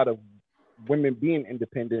other side of women being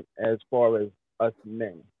independent as far as us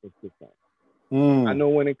men is concerned. I know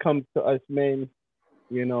when it comes to us men,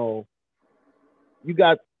 you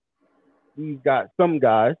got some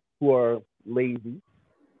guys who are lazy,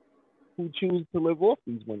 who choose to live off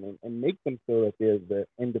these women and make them feel that they're the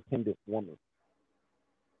independent woman.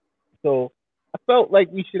 So I felt like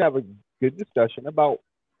we should have a good discussion about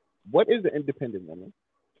what is an independent woman.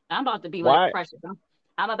 I'm about to be like Precious.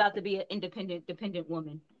 I'm about to be an independent, dependent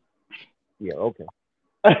woman. Yeah, okay.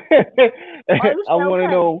 I want to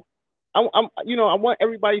know. I want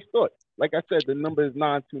everybody's thoughts. Like I said, the number is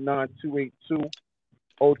 929-282-0266.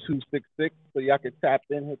 So y'all can tap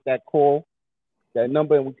in, hit that call, that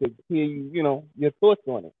number, and we could hear you, your thoughts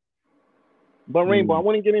on it. But Rainbow, I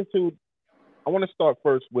want to start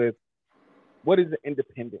first with, what is an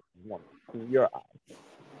independent woman in your eyes?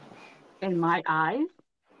 In my eyes,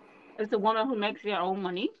 it's a woman who makes their own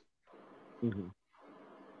money. Mm-hmm.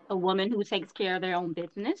 A woman who takes care of their own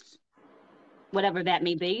business, whatever that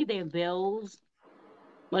may be, their bills,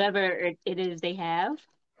 whatever it is they have.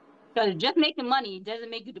 Because just making money doesn't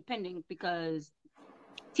make you dependent, because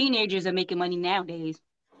teenagers are making money nowadays.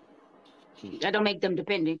 That don't make them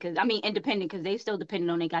independent because they still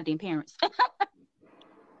dependent on their goddamn parents.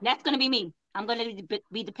 That's going to be me. I'm going to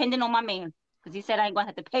be dependent on my man because he said I ain't going to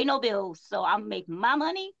have to pay no bills. So I'm make my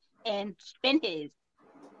money and spend his.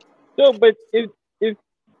 So, but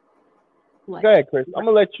go ahead, Chris. I'm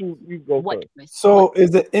gonna let you go first. So,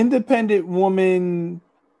 is the independent woman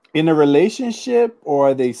in a relationship, or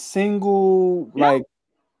are they single? No. Like,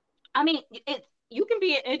 I mean, you can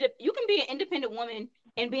be an independent woman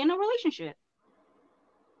and be in a relationship.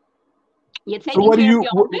 You're taking care of your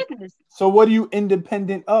own business. So what are you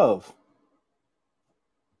independent of?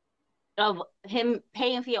 Of him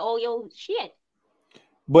paying for all your shit.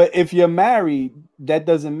 But if you're married, that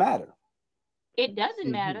doesn't matter. It doesn't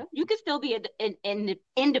matter. You can still be an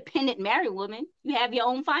independent married woman. You have your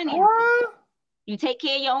own finances. You take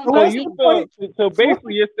care of your own finances. So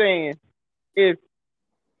basically you're saying if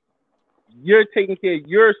you're taking care of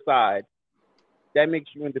your side, that makes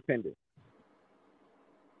you independent.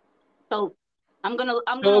 So if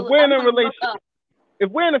we're in a relationship, if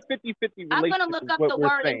we're in a 50-50 relationship, I'm gonna look up the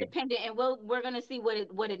word independent, and we're gonna see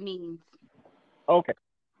what it means. Okay.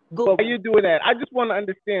 Google. But while you're doing that, I just want to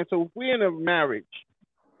understand. So if we're in a marriage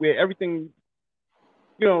where everything,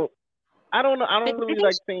 I don't know. I don't really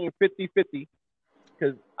like saying 50-50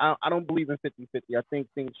 because I don't believe in 50-50. I think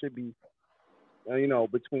things should be,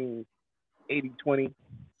 between 80-20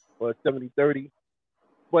 or 70-30.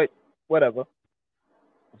 But whatever.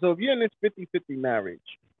 So if you're in this 50-50 marriage.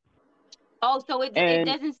 Oh, so it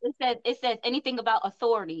says anything about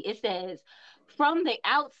authority. It says from the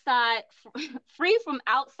outside, free from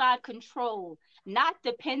outside control, not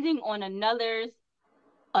depending on another's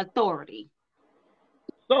authority.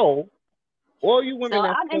 So all you women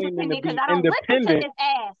are claiming to be independent. Listen to his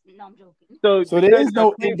ass. No, I'm joking. So there is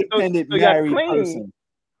no independent married person.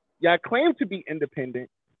 Y'all claim to be independent,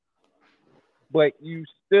 but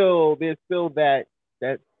there's still that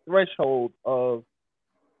threshold of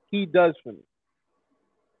he does for me,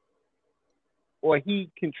 or he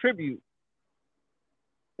contributes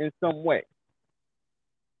in some way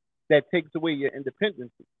that takes away your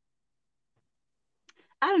independence.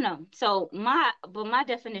 I don't know. So my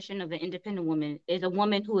definition of an independent woman is a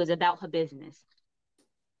woman who is about her business.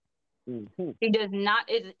 Mm-hmm. She does not.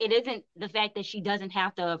 It isn't the fact that she doesn't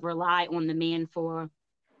have to rely on the man for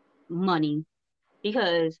money,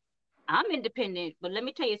 because I'm independent. But let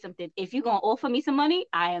me tell you something. If you're gonna offer me some money,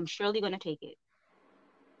 I am surely gonna take it.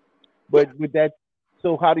 But with that,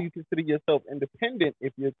 so how do you consider yourself independent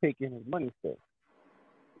if you're taking his money still?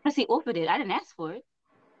 Because he offered it. I didn't ask for it.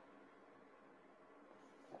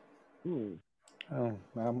 Oh,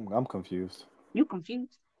 I'm confused. You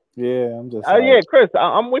confused? Yeah, I'm just. Yeah, Chris,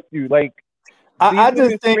 I'm with you. Like, I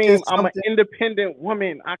just think I'm an independent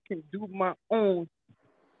woman. I can do my own,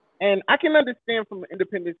 and I can understand from an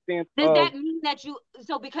independent stance. Does that mean that you?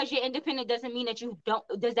 So because you're independent doesn't mean that you don't.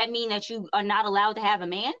 Does that mean that you are not allowed to have a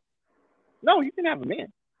man? No, you can have a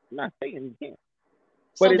man. I'm not saying you can't.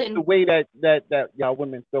 But it's the way that y'all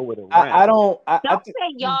women throw it around. I don't say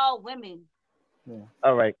y'all women. Yeah.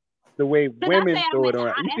 All right. The way women throw it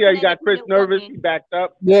around. You see how you got Chris nervous? He backed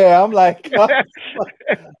up. Yeah, I'm like,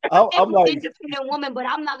 I'm like independent woman, but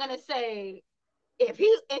I'm not gonna say if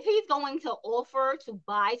he's going to offer to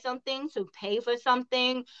buy something, to pay for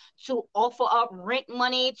something, to offer up rent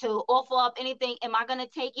money, to offer up anything. Am I gonna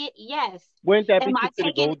take it? Yes. Wouldn't that be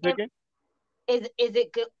considered gold digging? Is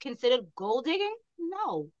it considered gold digging?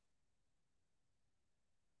 No.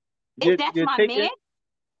 If that's my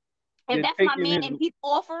man, and he's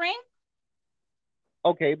offering.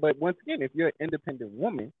 Okay, but once again, if you're an independent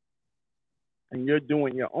woman and you're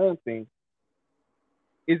doing your own thing,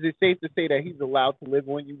 is it safe to say that he's allowed to live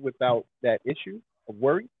on you without that issue of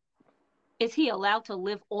worry? Is he allowed to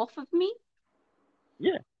live off of me?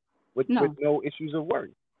 Yeah, with no issues of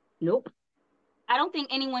worry. Nope. I don't think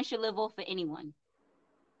anyone should live off of anyone,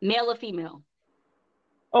 male or female.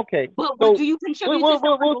 Okay. But do you contribute to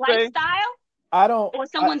someone's lifestyle? I don't. Or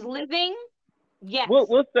someone's living? Yes.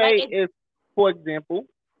 We'll say if, for example,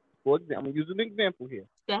 I'm gonna use an example here.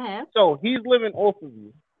 Go ahead. So he's living off of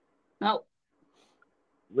you. No.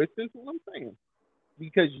 Listen to what I'm saying,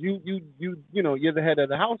 because you're the head of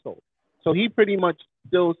the household. So he pretty much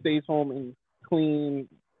still stays home and clean,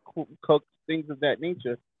 cooks, things of that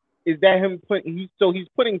nature. Is that him he's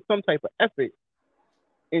putting some type of effort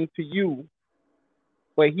into you,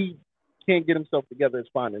 but he can't get himself together as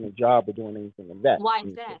finding a job or doing anything like that. Why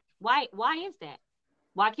is that? Why is that?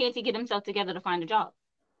 Why can't he get himself together to find a job?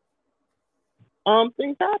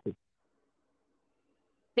 Things happen.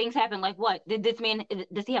 Things happen like what? Does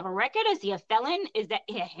he have a record? Is he a felon? Is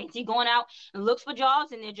he going out and looks for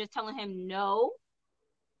jobs and they're just telling him no?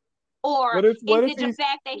 Or what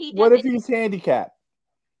if he's handicapped?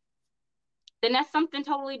 Then that's something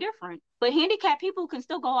totally different. But handicapped people can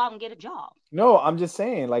still go out and get a job. No, I'm just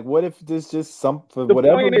saying, like, what if this just for the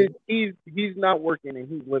whatever point is he's not working and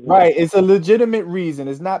he's living right? It's a legitimate reason.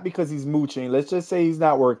 It's not because he's mooching. Let's just say he's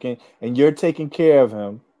not working and you're taking care of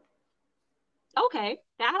him. Okay,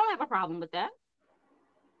 I don't have a problem with that.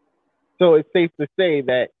 So it's safe to say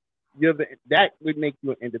that that would make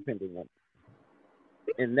you an independent woman.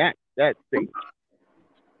 And that's safe.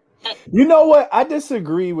 You know what? I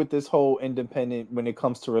disagree with this whole independent when it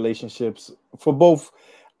comes to relationships for both.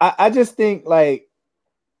 I just think like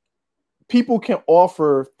people can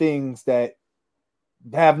offer things that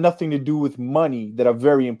have nothing to do with money that are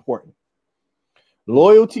very important.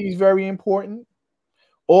 Loyalty is very important.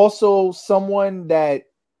 Also, someone that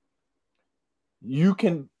you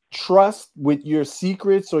can trust with your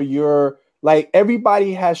secrets or your like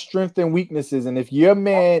everybody has strengths and weaknesses. And if your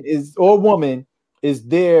man is or woman is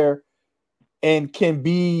there and can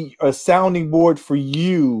be a sounding board for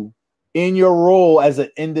you in your role as an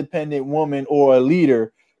independent woman or a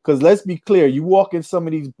leader, because let's be clear, you walk in some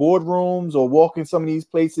of these boardrooms or walk in some of these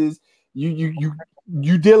places, you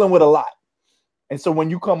dealing with a lot. And so when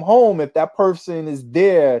you come home, if that person is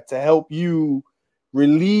there to help you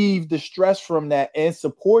relieve the stress from that and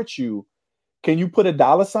support you, can you put a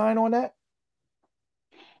dollar sign on that?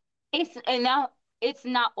 It's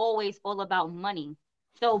not always all about money.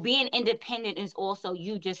 So being independent is also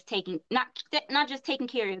you just taking not just taking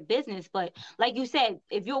care of your business, but like you said,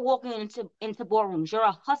 if you're walking into boardrooms, you're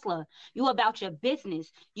a hustler. You about your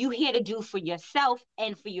business. You here to do for yourself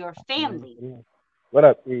and for your family. What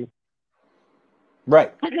up, E?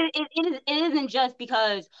 Right. It isn't just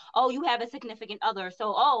because, oh, you have a significant other,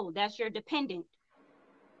 so oh, that's your dependent.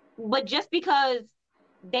 But just because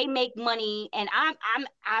they make money and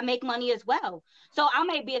I make money as well, so I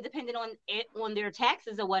may be a dependent on it on their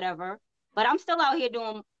taxes or whatever, but I'm still out here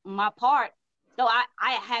doing my part. So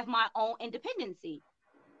I have my own independency.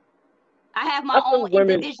 I have my own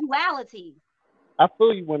individuality. I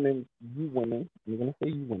feel you women. You women. I'm gonna say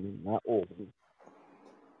you women, not all women.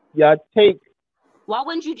 Yeah, take. Why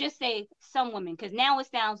wouldn't you just say some women? Because now it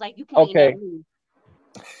sounds like you pointing at me.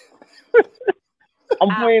 I'm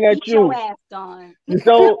pointing at you. Your ass, Don.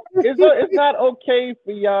 So it's not okay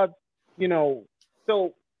for y'all, you know.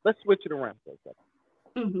 So let's switch it around for a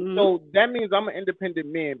second. Mm-hmm. So that means I'm an independent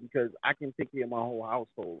man because I can take care of my whole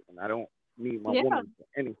household and I don't need my woman for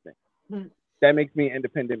anything. Mm-hmm. That makes me an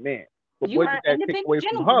independent man. But what does that take away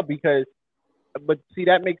from her? But see,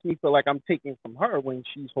 that makes me feel like I'm taking from her when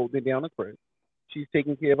she's holding down the crib. She's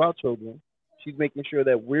taking care of our children. She's making sure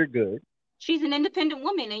that we're good. She's an independent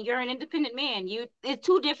woman and you're an independent man. It's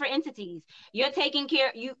two different entities. You're taking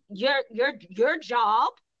care your job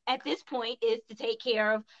at this point is to take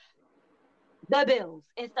care of the bills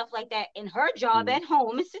and stuff like that. And her job at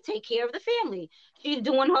home is to take care of the family. She's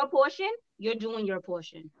doing her portion, you're doing your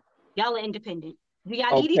portion. Y'all are independent. Do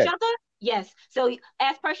y'all need each other? Yes. So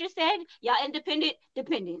as Precious said, y'all independent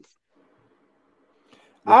dependents.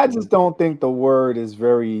 I just don't think the word is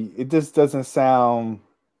very. It just doesn't sound.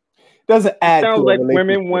 Doesn't add. It sounds like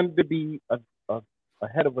women want to be a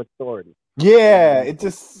head of authority. Yeah, it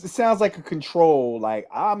sounds like a control. Like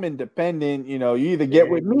I'm independent. You know, you either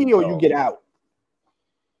get with me or you get out.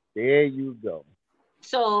 There you go.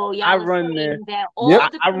 So y'all I run this.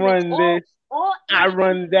 I run this. I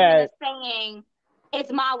run that. Saying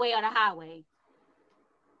it's my way or the highway.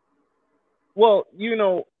 Well, you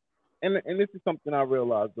know. And this is something I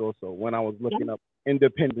realized also when I was looking up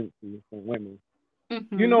independency for women.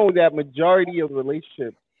 Mm-hmm. You know that majority of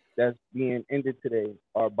relationships that's being ended today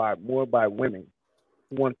are more by women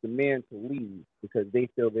who want the man to leave because they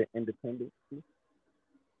feel their independence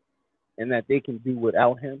and that they can do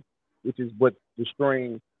without him, which is what's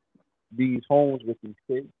destroying these homes with these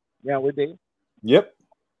kids nowadays. Yep.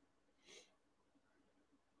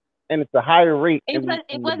 And it's a higher rate in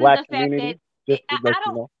the Black community. Just to let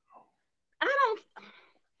you know.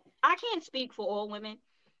 I can't speak for all women,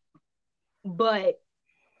 but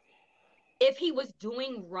if he was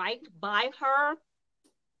doing right by her,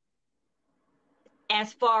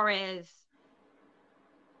 as far as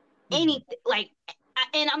anything, like,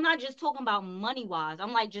 and I'm not just talking about money wise,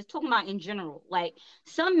 I'm like just talking about in general. Like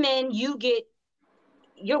some men,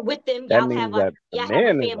 you're with them, y'all have a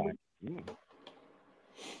family.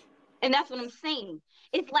 And that's what I'm saying.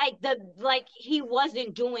 It's like he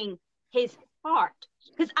wasn't doing his part.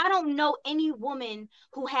 Because I don't know any woman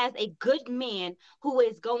who has a good man who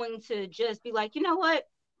is going to just be like, you know what?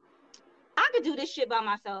 I could do this shit by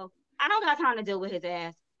myself. I don't got time to deal with his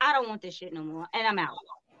ass. I don't want this shit no more. And I'm out.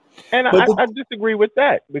 And I disagree with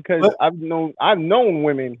that because I've known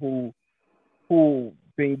women who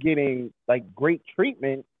been getting like great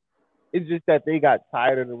treatment. It's just that they got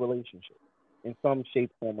tired of the relationship in some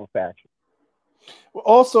shape, form, or fashion.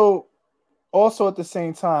 Also, at the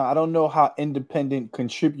same time, I don't know how independent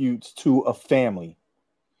contributes to a family.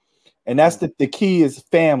 And that's the key is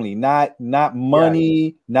family, not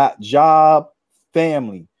money, not job,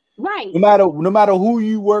 family. Right. No matter who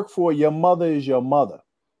you work for, your mother is your mother,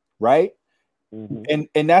 right? And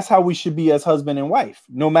that's how we should be as husband and wife.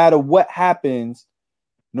 No matter what happens,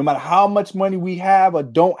 no matter how much money we have or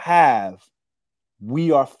don't have,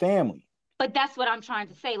 we are family. But that's what I'm trying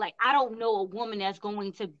to say. Like, I don't know a woman that's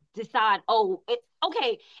going to decide, oh,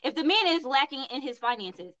 okay, if the man is lacking in his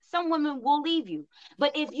finances, some women will leave you.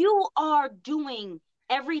 But if you are doing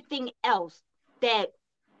everything else that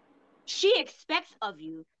she expects of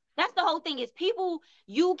you, that's the whole thing. Is people,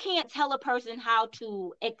 you can't tell a person how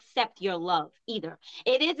to accept your love either.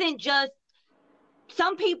 It isn't just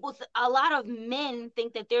some people, a lot of men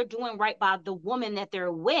think that they're doing right by the woman that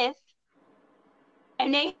they're with,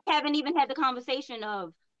 and they haven't even had the conversation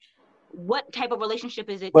of what type of relationship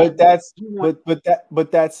is it. But that's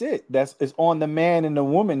that's it. It's on the man and the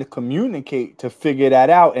woman to communicate, to figure that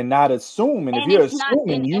out, and not assume. And if you're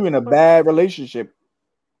assuming, you in a bad relationship.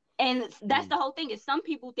 And that's the whole thing. Is some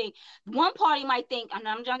people think one party might think, and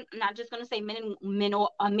I'm not just going to say men or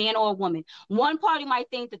a man or a woman. One party might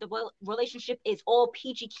think that the relationship is all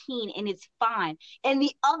peachy keen and it's fine, and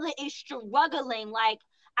the other is struggling. Like,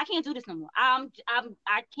 I can't do this no more. I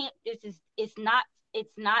can't. It's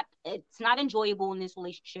not enjoyable in this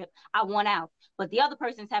relationship. I want out, but the other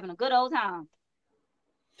person's having a good old time.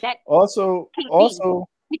 That also.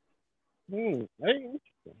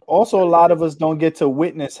 Also, a lot of us don't get to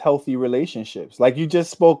witness healthy relationships. Like you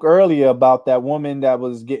just spoke earlier about that woman that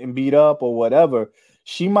was getting beat up or whatever.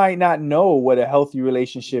 She might not know what a healthy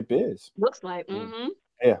relationship is. Looks like.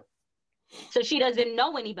 Yeah. So she doesn't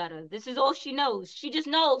know any better. This is all she knows. She just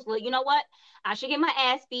knows, well, you know what? I should get my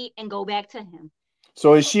ass beat and go back to him.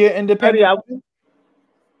 So is she an independent woman?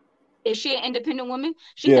 Is she an independent woman?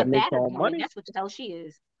 She's a bad woman. That's what the hell she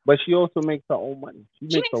is. But she also makes her own money.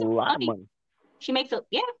 She makes a lot of money. She makes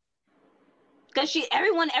because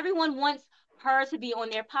everyone wants her to be on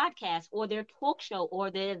their podcast or their talk show or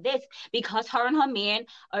this, because her and her man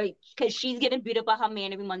are, because she's getting beat up by her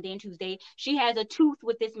man every Monday and Tuesday. She has a tooth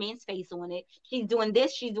with this man's face on it. She's doing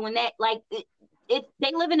this, she's doing that. Like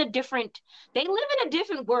they live in a different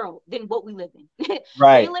world than what we live in.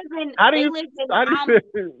 Right. They live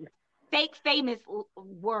in fake famous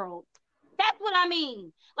world. That's what I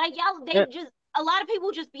mean. Like, y'all, a lot of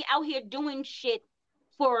people just be out here doing shit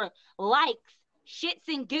for likes, shits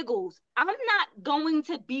and giggles. I'm not going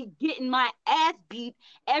to be getting my ass beat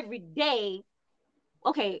every day.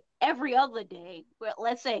 Okay, every other day. Well,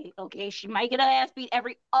 let's say, okay, she might get her ass beat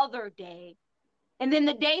every other day. And then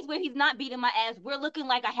the days where he's not beating my ass, we're looking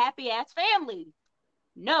like a happy ass family.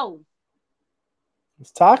 No.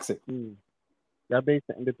 It's toxic. Y'all base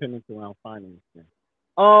the independence around finance.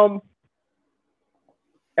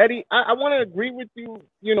 Eddie, I want to agree with you.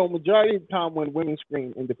 You know, majority of the time when women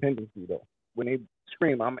scream independency, though, when they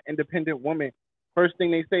scream, I'm an independent woman, first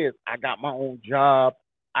thing they say is, I got my own job,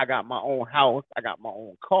 I got my own house, I got my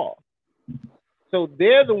own car. So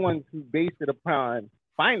they're the ones who base it upon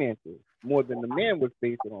finances more than the man was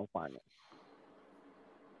based on finance.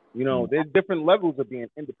 You know, there's different levels of being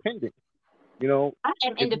independent. You know, I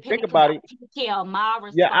am independent. Think about it. Take care of my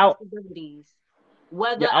responsibilities.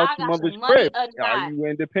 Whether I got some money or not. Are you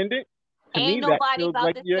independent? To Ain't me, that nobody feels about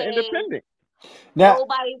like to you're say, independent.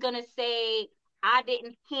 Nobody's gonna say I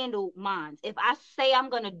didn't handle mine. If I say I'm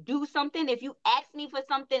gonna do something, if you ask me for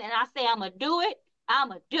something and I say I'm gonna do it, I'm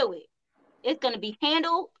gonna do it. It's gonna be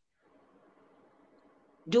handled.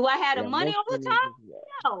 Do I have the money all the time?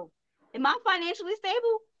 No. Am I financially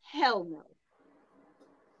stable? Hell no.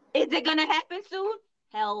 Is it gonna happen soon?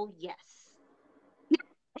 Hell yes.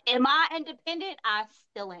 Am I independent? I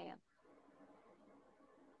still am.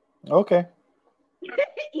 Okay.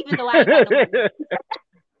 Even though I ain't got no money.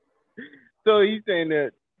 So he's saying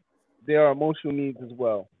that there are emotional needs as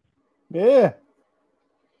well. Yeah.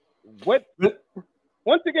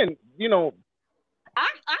 Once again, you know, I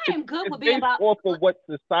am good with being about off of what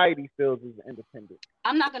society feels is independent.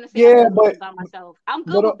 I'm not gonna say I'm good by myself. I'm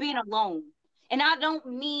good with being alone. And I don't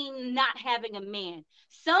mean not having a man.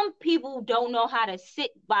 Some people don't know how to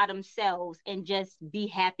sit by themselves and just be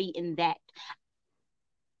happy in that.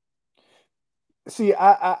 See,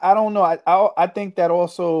 I don't know. I think that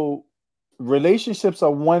also relationships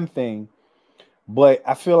are one thing, but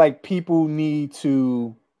I feel like people need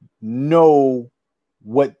to know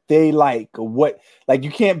what they like, or what, like, you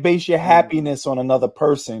can't base your happiness on another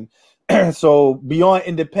person. So beyond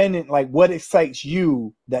independent, like, what excites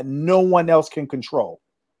you that no one else can control?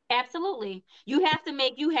 Absolutely. You have to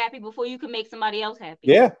make you happy before you can make somebody else happy.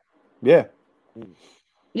 Yeah.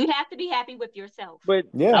 You have to be happy with yourself. But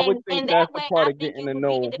yeah, I would think that's a part of getting to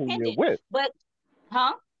know who you're with. But,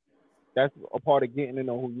 that's a part of getting to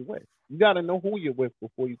know who you're with. You got to know who you're with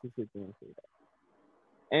before you can sit there and say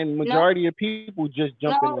that. And No, majority of people just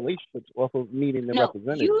jump in no, relationships off of meeting the no.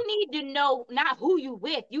 representative. You need to know not who you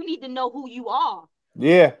with. You need to know who you are.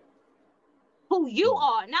 Yeah. Who you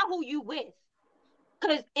are, not who you with.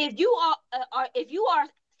 Because if you are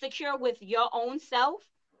secure with your own self,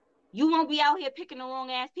 you won't be out here picking the wrong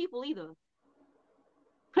ass people either.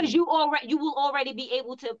 Because you will already be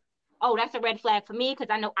able to, oh, that's a red flag for me because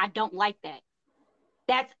I know I don't like that.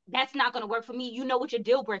 That's not going to work for me. You know what your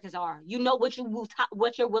deal breakers are. You know what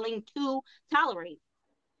you're willing to tolerate.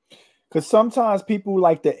 Because sometimes people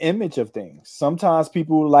like the image of things. Sometimes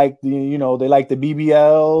people like they like the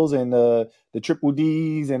BBLs and the triple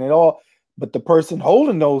Ds and it all. But the person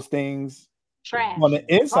holding those things Trash. on the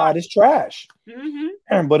inside Right. is trash.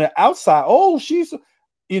 Mm-hmm. But the outside, she's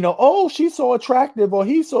so attractive, or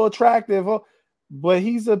he's so attractive, but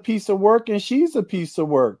he's a piece of work and she's a piece of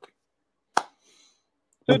work. So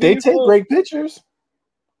But they take great pictures.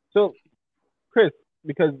 So, Chris,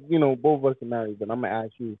 because both of us are married, but I'm gonna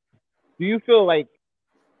ask you: do you feel like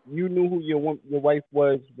you knew who your wife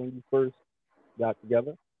was when you first got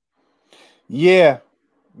together? Yeah.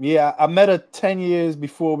 I met her 10 years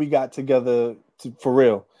before we got together for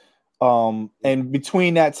real. And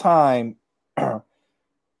between that time, you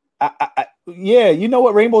know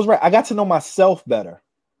what, Rainbow's right. I got to know myself better.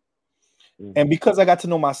 Mm-hmm. And because I got to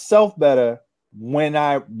know myself better, when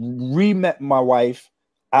I re-met my wife,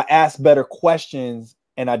 I asked better questions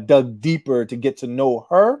and I dug deeper to get to know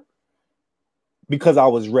her because I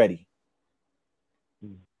was ready.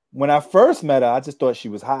 Mm-hmm. When I first met her, I just thought she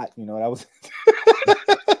was hot. That was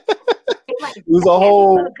it was a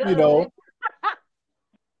whole,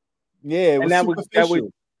 yeah, it was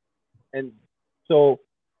superficial. And so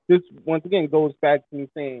this once again goes back to me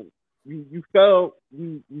saying you felt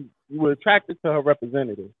you were attracted to her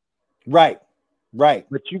representative. Right.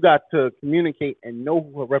 But you got to communicate and know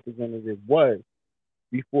who her representative was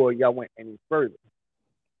before y'all went any further.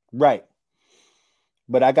 Right.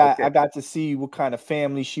 But I got to see what kind of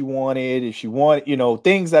family she wanted. If she wanted,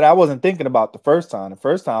 things that I wasn't thinking about the first time. The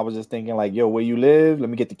first time I was just thinking like, yo, where you live? Let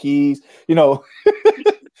me get the keys. You know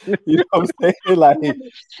what I'm saying? Like,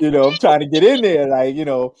 I'm trying to get in there. Like,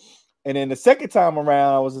 and then the second time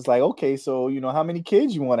around, I was just like, okay, so, how many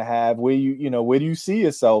kids you want to have? Where where do you see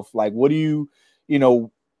yourself? Like, what do you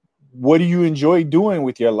enjoy doing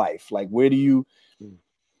with your life? Like, where do you,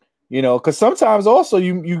 because sometimes also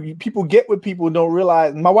you people get with people and don't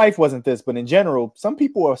realize. My wife wasn't this, but in general, some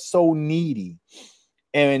people are so needy,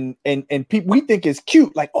 and people we think it's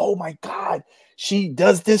cute. Like, oh my God, she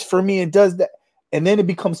does this for me and does that, and then it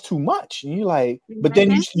becomes too much. And you're like, but then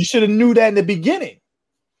you should have knew that in the beginning.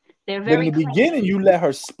 They're very but in the beginning, you let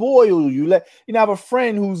her spoil you. I have a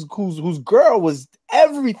friend whose girl was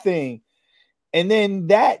everything, and then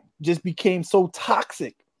that just became so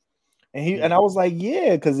toxic. And I was like,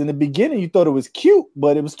 yeah, because in the beginning you thought it was cute,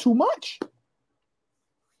 but it was too much.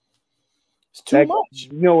 It's too much.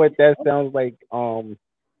 You know what that sounds like? YG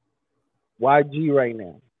right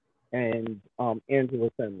now and Angela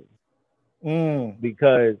Simmons.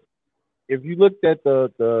 Because if you looked at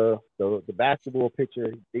the basketball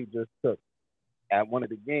picture they just took at one of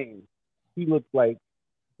the games, he looks like,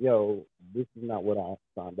 yo, this is not what I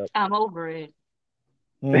signed up for. I'm over it.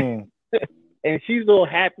 And she's all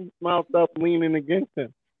happy, smiled up, leaning against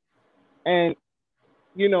him. And,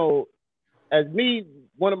 as me,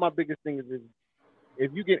 one of my biggest things is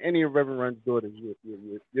if you get any of Reverend Run's daughters, you're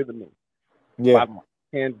the man. Yeah.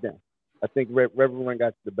 Hands down. I think Reverend Run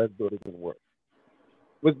got the best daughters in the world.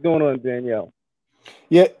 What's going on, Danielle?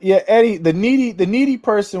 Yeah, Eddie, the needy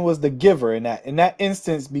person was the giver in that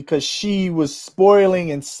instance, because she was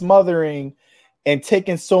spoiling and smothering and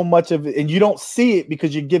taking so much of it, and you don't see it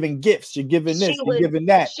because you're giving gifts, you're giving this, you're giving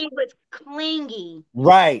that. She was clingy.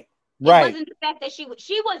 Right. It wasn't the fact that she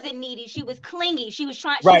wasn't needy. She was clingy. She was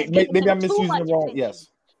trying. Right. Maybe I'm misusing the wrong. Yes.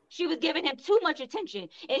 She was giving him too much attention,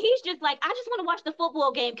 and he's just like, I just want to watch the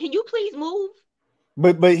football game. Can you please move?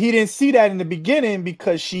 But he didn't see that in the beginning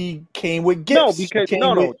because she came with gifts. No, because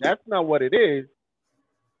no, that's not what it is,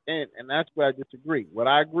 and that's where I disagree. What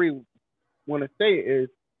I want to say is,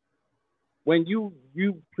 when you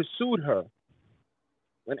pursued her,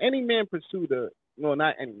 when any man pursued her, no,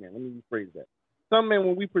 not any man. Let me rephrase that. Some men,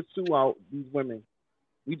 when we pursue out these women,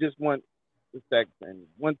 we just want the sex, and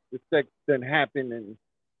once the sex doesn't happen, and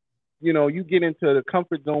you get into the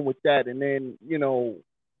comfort zone with that, and then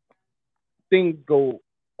things go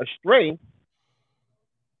astray.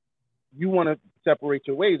 You want to separate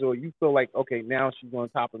your ways, or you feel like, okay, now she's on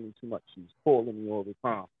top of me too much. She's calling me all the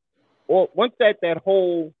time. Or once that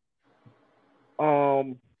whole what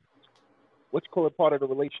you call it, part of the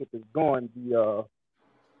relationship is gone, the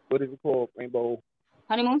what is it called, Rainbow?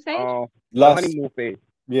 Honeymoon stage? The Lust. honeymoon phase.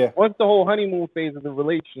 Yeah. Once the whole honeymoon phase of the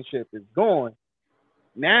relationship is gone,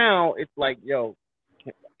 now it's like, yo,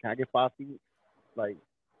 can I get 5 feet? Like,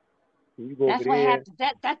 can you go That's over what there? happened.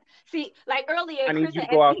 That see, like earlier, I need Chris you had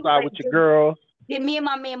to go asked me, he was outside like, with your girls. did me and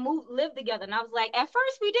my man live together? And I was like, at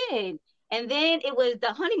first we did. And then it was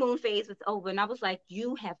the honeymoon phase was over. And I was like,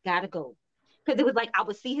 you have got to go. Because it was like I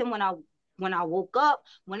would see him when I woke up.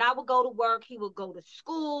 When I would go to work, he would go to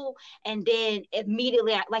school. And then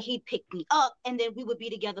immediately, like he'd pick me up. And then we would be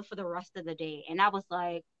together for the rest of the day. And I was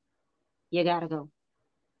like, you got to go.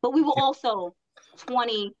 But we were also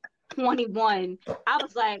 20, 21. I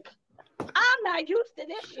was like, I'm not used to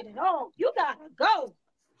this shit at all. You got to go.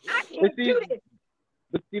 I can't do this.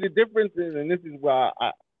 But see, the difference is, and this is why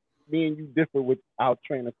me and you differ with our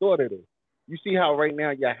train of thought of this. You see how right now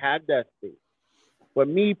you had that state. But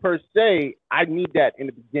me per se, I need that in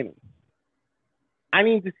the beginning. I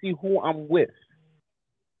need to see who I'm with.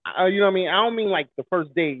 You know what I mean? I don't mean like the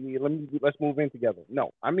first day, let's move in together.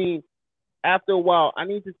 No, I mean after a while, I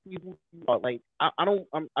need to see who you are. Like I don't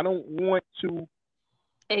want to.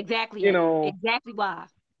 Exactly. You know exactly why.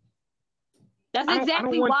 That's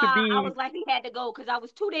exactly why I was like he had to go, because I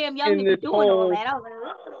was too damn young to be doing all that. I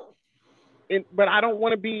was like, but I don't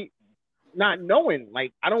want to be not knowing.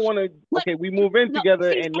 Like I don't want to. Okay, we move in together,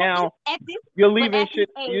 and now you're leaving shit.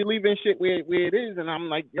 You're leaving shit where it is, and I'm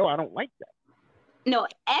like, yo, I don't like that. No,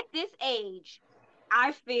 at this age,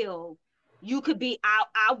 I feel you could be.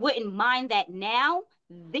 I wouldn't mind that now.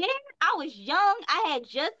 Then I was young. I had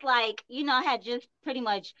just I had just pretty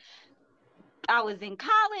much. I was in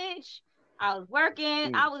college. I was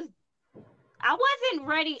working. I wasn't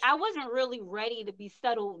ready. I wasn't really ready to be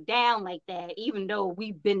settled down like that, even though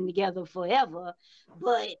we've been together forever.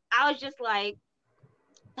 But I was just like,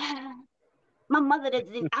 my mother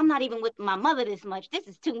doesn't, I'm not even with my mother this much. This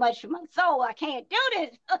is too much for my soul. I can't do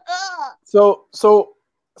this.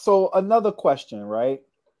 So another question, right?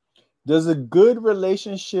 Does a good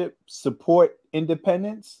relationship support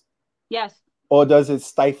independence? Yes. Or does it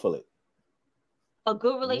stifle it? A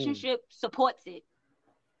good relationship supports it.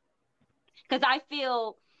 Because I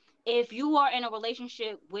feel if you are in a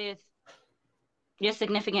relationship with your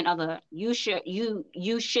significant other, you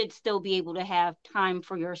should still be able to have time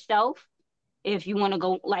for yourself. If you want to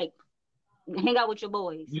go hang out with your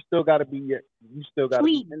boys, you still got to be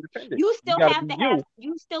independent. You still have to have.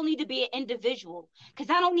 You still need to be an individual,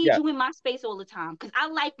 because I don't need you in my space all the time. Because I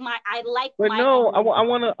like my. But no, I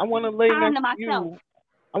want to lay next to you.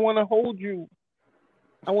 I want to hold you.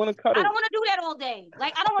 I want to cuddle. I don't want to do that all day.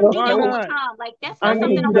 Like I don't want to do that all the time. Like that's not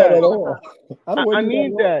something I'm at all. I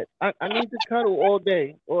need that. I need to cuddle all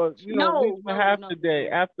day, or at least for half the day.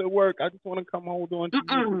 After work, I just want to come hold on to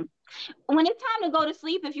you. When it's time to go to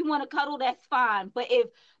sleep, if you want to cuddle, that's fine. But if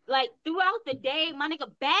throughout the day, my nigga,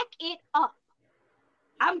 back it up.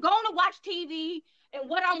 I'm going to watch TV, and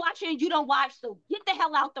what I'm watching, you don't watch. So get the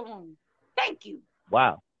hell out the room. Thank you.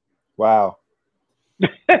 Wow.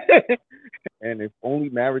 And if only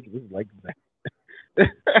marriage was like that.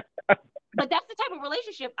 But that's the type of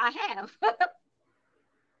relationship I have.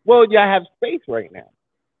 Well, yeah, I have space right now.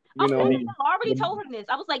 I already told him this.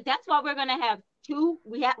 I was like, that's why we're gonna have two.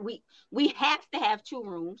 We have to have 2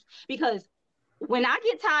 rooms, because when I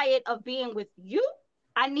get tired of being with you,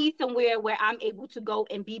 I need somewhere where I'm able to go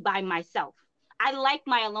and be by myself. I like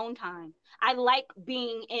my alone time. I like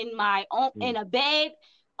being in my own in a bed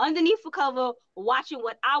underneath the cover, watching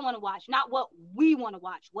what I want to watch, not what we want to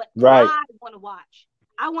watch, what I want to watch.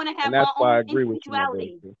 I want to have my own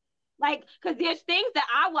individuality. Because there's things that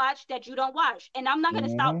I watch that you don't watch, and I'm not going to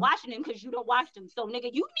stop watching them because you don't watch them. So, nigga,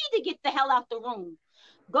 you need to get the hell out the room.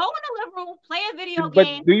 Go in the living room, play a video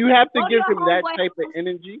game. But do you have to give him that type of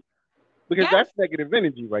energy? Because that's negative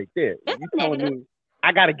energy right there. It's you telling me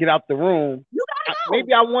I got to get out the room. You got to go.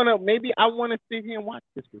 Maybe I want to sit here and watch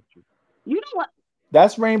this with you. You know what?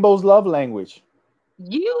 That's Rainbow's love language.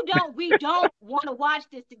 We don't want to watch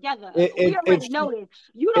this together. We already know this.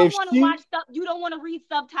 You don't want to watch stuff. You don't want to read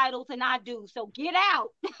subtitles, and I do. So get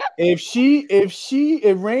out.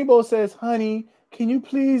 If Rainbow says, "Honey, can you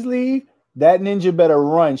please leave?" That ninja better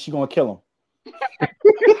run. She gonna kill him.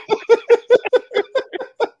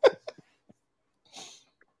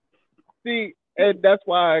 See, and that's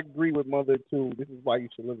why I agree with Mother too. This is why you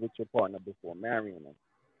should live with your partner before marrying them.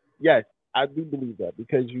 Yes, I do believe that,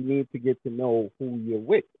 because you need to get to know who you're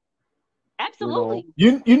with. Absolutely.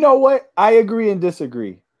 You know what? I agree and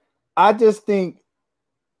disagree. I just think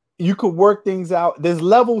you could work things out. There's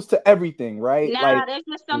levels to everything, right? Nah, there's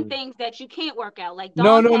just some things that you can't work out. Like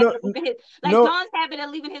Don's habit of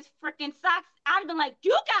leaving his freaking socks. I'd been like,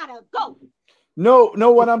 you gotta go. No.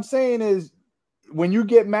 What I'm saying is, when you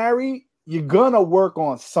get married, you're gonna work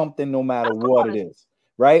on something no matter what it is,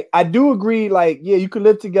 right? I do agree, like, yeah, you could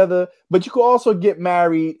live together, but you could also get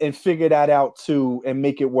married and figure that out too and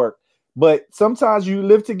make it work. But sometimes you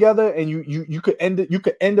live together and you could end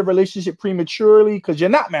the relationship prematurely because you're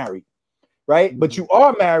not married, right? But you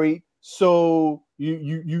are married, so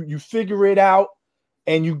you figure it out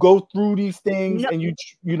and you go through these things and you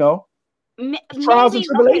know trials and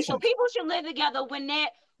tribulations. So people should live together when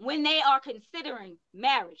they are considering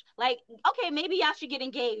marriage. Like, okay, maybe y'all should get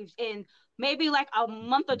engaged, and maybe like a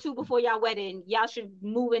month or two before y'all wedding, y'all should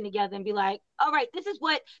move in together and be like, all right, this is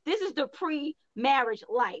the pre-marriage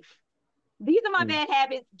life. These are my bad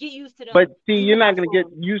habits. Get used to them. But see, you're not gonna get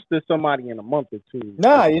used to somebody in a month or two.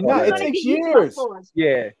 Nah, you're not. It takes years.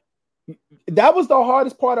 Yeah. That was the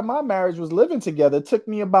hardest part of my marriage, was living together. It took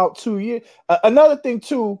me about 2 years. Another thing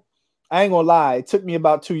too, I ain't gonna lie, it took me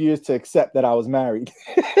about 2 years to accept that I was married.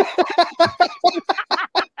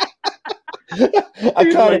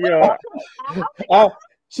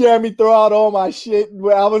 She had me throw out all my shit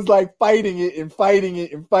where I was like fighting it.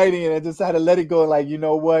 I just had to let it go. Like, you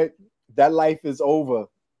know what? That life is over.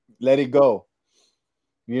 Let it go.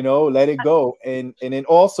 You know, let it go. And then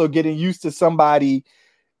also getting used to somebody,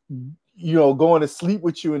 you know, going to sleep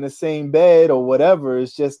with you in the same bed or whatever.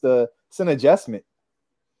 It's an adjustment.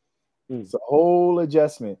 It's a whole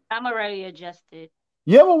adjustment. I'm already adjusted.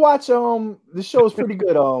 You ever watch the show is pretty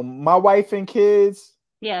good. My Wife and Kids.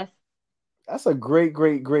 Yes. That's a great.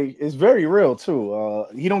 It's very real too.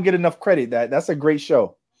 He don't get enough credit. That's a great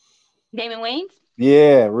show. Damon Wayans?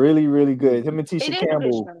 Yeah, really, really good. Him and Tisha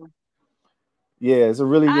Campbell. Yeah, it's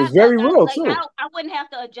very real too. I wouldn't have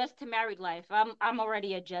to adjust to married life. I'm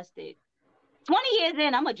already adjusted. 20 years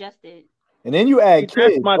in, I'm adjusted. And then you add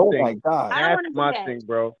kids. My thing. My God. That's my thing,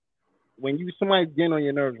 bro. When somebody's getting on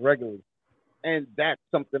your nerves regularly. And that's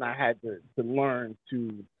something I had to learn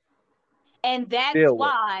to. And that's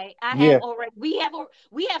why we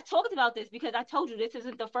have talked about this, because I told you this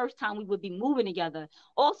isn't the first time we would be moving together.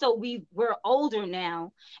 Also, we're older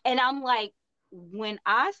now, and I'm like, when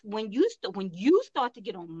you start to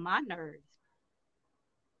get on my nerves,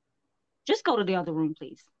 just go to the other room,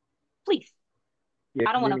 please. Yeah,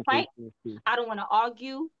 I don't want to fight. I don't want to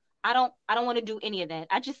argue. I don't want to do any of that.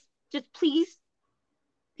 I just please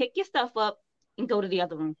pick your stuff up and go to the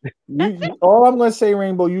other room. All I'm gonna say,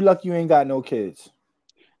 Rainbow, you lucky you ain't got no kids.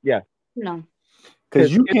 Yeah. No.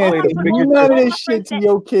 Because you can't do none of this shit to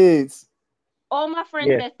your kids. All my friends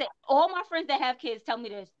that have kids tell me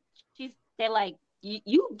this. They're like,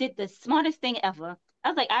 you did the smartest thing ever. I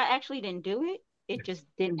was like, I actually didn't do it. It just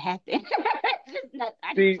didn't happen.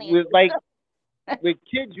 With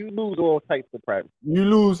kids, you lose all types of privacy. You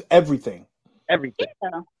lose everything. Everything.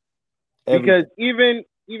 Yeah. Because even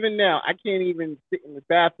now, I can't even sit in the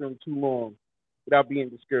bathroom too long without being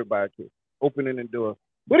disturbed by a kid opening the door.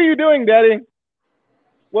 What are you doing, Daddy?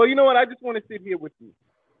 Well, you know what? I just want to sit here with you.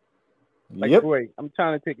 Like, boy, I'm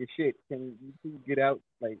trying to take a shit. Can you get out?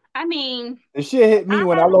 Like, I mean, the shit hit me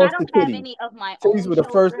when I lost the kitty. Any of my Titties were the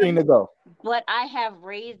first thing to go. But I have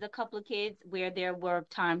raised a couple of kids where there were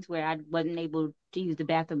times where I wasn't able to use the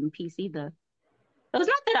bathroom in peace either. So it's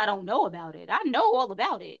not that I don't know about it. I know all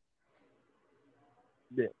about it.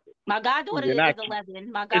 Yeah. My goddaughter is 11.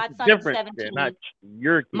 My godson is 17. Not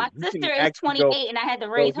your my sister is 28, and I had to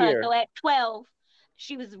raise her. So at 12,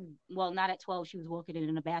 she was, well, not at 12, she was walking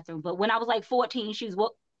in the bathroom. But when I was like 14, she was,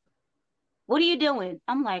 what are you doing?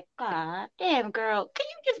 I'm like, God damn, girl, can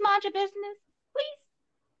you just mind your business,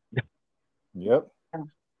 please? Yep.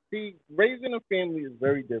 See, raising a family is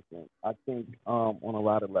very different, I think, on a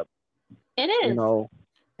lot of levels. It is. You know?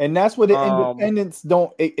 And that's where the independence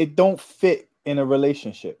don't fit in a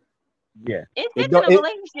relationship. Yeah. It fits in a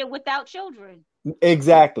relationship without children.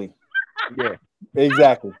 Exactly. Yeah.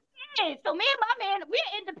 Exactly. So me and my man,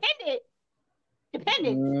 we're independent.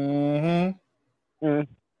 Mm-hmm.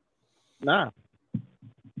 Nah.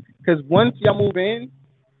 Because once y'all move in,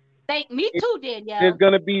 me too, Danielle. There's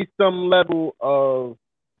gonna be some level of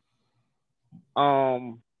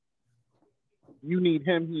you need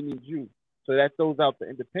him, he needs you. So that throws out the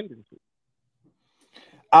independence.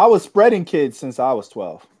 I was spreading kids since I was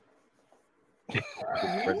 12.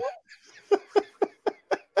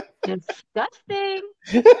 Disgusting.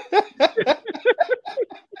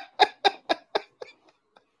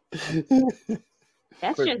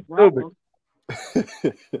 That's just wrong.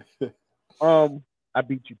 I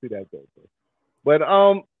beat you to that though. But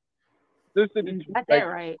this is that's that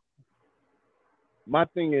right. My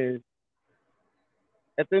thing is,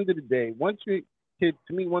 at the end of the day, once kids hit,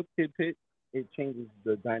 it changes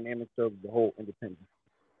the dynamics of the whole independence.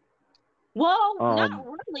 Well, not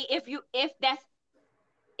really. If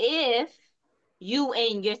if you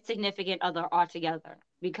and your significant other are together.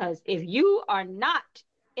 Because if you are not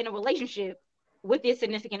in a relationship with your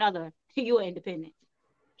significant other, you are independent.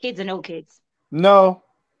 Kids or no kids. No,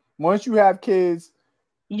 once you have kids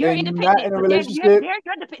You're and you're not independent, in a but relationship,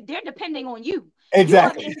 they're depending on you. You are the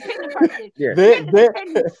exactly. independent person. Yeah. They're, You're the they're,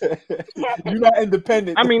 dependent. you're not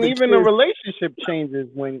independent. I mean, The even the kids, relationship changes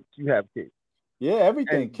when you have kids. yeah,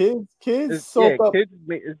 everything. And Kids yeah, soak up. kids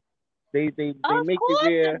they Of make it course, the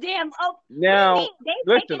where damn. Oh, what do you now. mean? They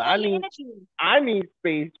taking Listen, all your energy. I need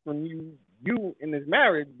space from you in this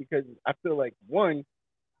marriage because I feel like one,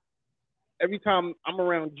 every time I'm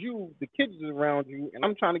around you, the kids is around you, and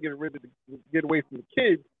I'm trying to get away from the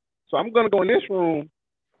kids. So I'm gonna go in this room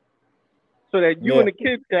so that you Yeah. and the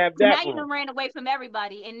kids can have So that now you room. done ran away from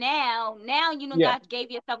everybody, and now you done Yeah.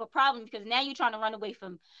 gave yourself a problem because now you're trying to run away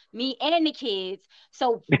from me and the kids.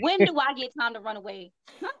 So when do I get time to run away?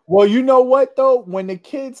 Huh? Well, you know what though? When the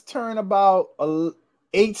kids turn about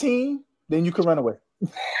 18, then you can run away.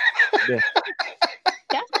 Yeah.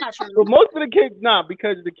 That's not true. But most of the kids not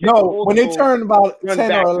because the kids No, when they also turn about run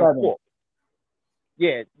 10 back or and 11. forth.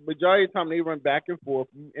 Yeah, majority of the time they run back and forth.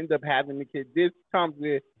 You end up having the kids. There's times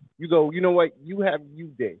where you go, you know what? You have you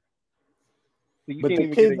day. So you But can't the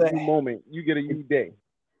even get kids a are you moment. You get a you day.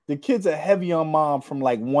 the kids are heavy on mom from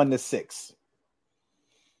like 1 to 6.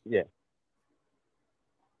 Yeah.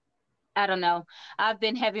 I don't know. I've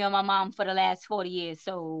been heavy on my mom for the last 40 years,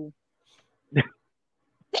 so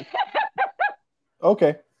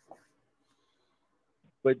Okay.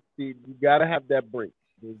 But see, you gotta have that break.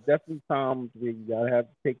 There's definitely times where you gotta have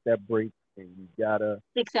to take that break and you gotta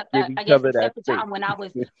except give I each guess other that except the space. time when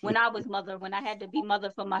I was mother, when I had to be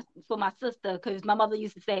mother for my sister, because my mother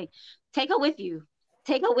used to say, "Take her with you,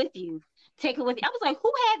 take her with you, take her with you." I was like,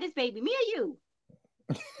 "Who had this baby, me or you?"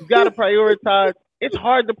 You gotta prioritize. It's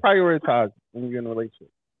hard to prioritize when you're in a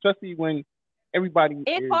relationship, especially when everybody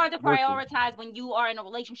It's is hard to working. prioritize when you are in a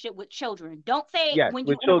relationship with children. Don't say Yes, when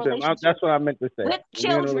with you're in a children. relationship That's what I meant to say. with When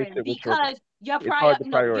you're in a children, relationship with children, because your it's hard to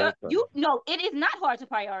your prioritize. you no, it is not hard to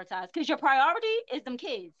prioritize because your priority is them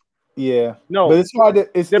kids. Yeah. But No, it's hard to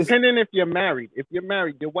it's depending if you're married. If you're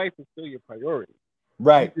married, your wife is still your priority. You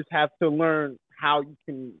right. just have to learn how you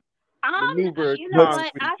can maneuver You know But times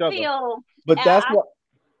what? with each other. but that's what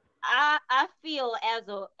I feel as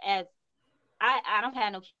I don't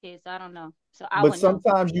have no kids, so I don't know. So I but wouldn't know.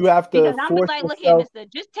 sometimes you have to Because I'm just force like, look here, yourself. mister,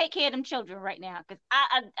 just take care of them children right now. Because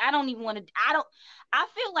I don't even want to, I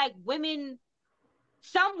feel like women,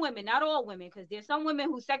 some women, not all women, because there's some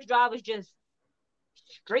women whose sex drive is just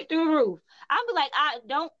straight through the roof. I'll be like,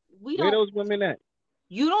 Where those women at?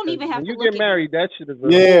 you don't 'Cause even have when to you look get at me. married, that shit is a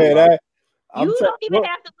whole Yeah, lot. that You don't even well,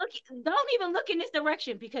 have to don't even look in this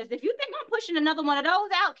direction, because if you think I'm pushing another one of those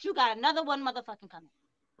out, you got another one motherfucking coming.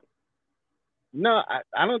 No,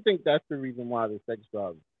 I don't think that's the reason why the sex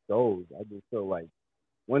drive goes. I just feel like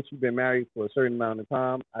once you've been married for a certain amount of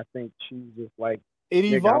time, I think she's just like, it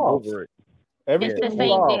nigga, I'm evolves. over it. It's Everything the same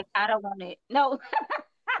evolves. dick. I don't want it. No.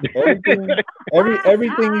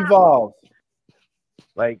 Everything evolves.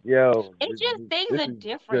 Like, yo, It's just things this are is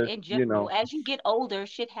different just, in general. As you get older,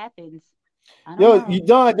 shit happens. I don't Yo, know. you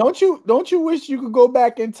Don, don't you wish you could go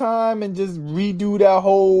back in time and just redo that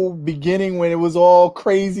whole beginning when it was all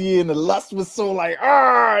crazy and the lust was so like,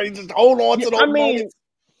 you just hold on yeah, to those I mean, moments?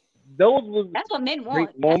 those was That's what men great want.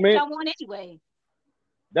 That's what moments. y'all want anyway.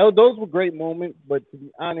 Those were great moments, but to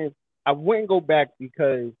be honest, I wouldn't go back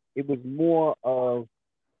because it was more of,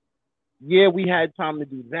 yeah, we had time to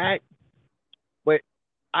do that, but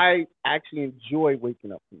I actually enjoy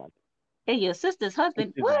waking up to my kids. Hey, your sister's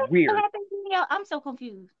husband. It's What weird. happened to you? I'm so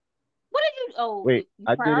confused. What did you? Oh, Wait, you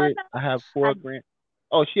I did it. prioritize? I have I,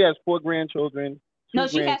 Oh, she has 4 grandchildren, no,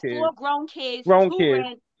 two she has grandkids, 4 grown kids, grown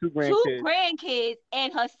kids, two two grandkids. grandkids,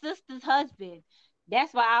 and her sister's husband.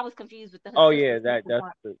 That's why I was confused with her Oh yeah, sister's husband that's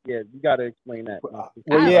part. yeah. You gotta explain that. Well,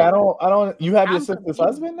 I yeah, was, I don't. You have your I'm sister's confused.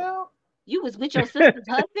 husband now? You was with your sister's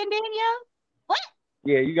husband, Danielle? What?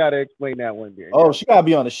 Yeah, you gotta explain that one there. Oh, Yeah. she gotta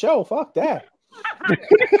be on the show. Fuck that.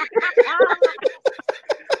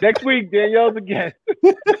 Next week, Danielle's a guest.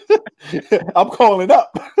 I'm calling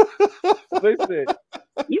up. Listen,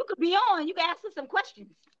 You could be on. You can ask her some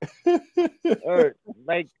questions.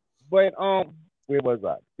 like, but where was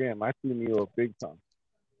I? Damn, I threw me off big time.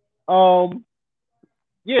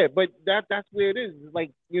 Yeah, but that's where it is. It's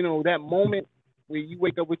like, that moment where you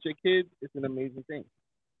wake up with your kids, it's an amazing thing.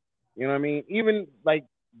 You know what I mean? Even like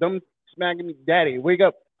them smacking me, daddy, wake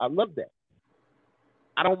up. I love that.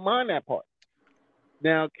 I don't mind that part.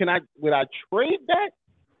 Now, would I trade that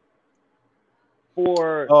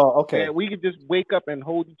for okay. that we could just wake up and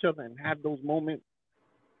hold each other and have those moments?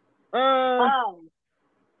 Oh,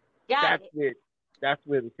 Got it. That's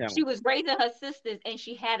where the talent. She was raising her sisters, and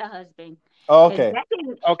she had a husband. Oh, okay.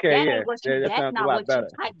 Okay, that that sounds a lot better.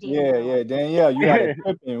 Yeah, Danielle, you had a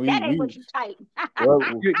tripping. That ain't what you type.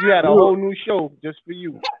 You had a whole new show just for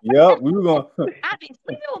you. Yep, we were going. I've been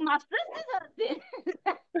sleeping with my sister's husband.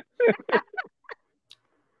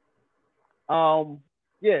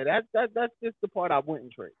 Yeah, that's just the part I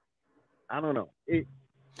wouldn't trade. I don't know.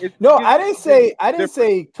 No, I didn't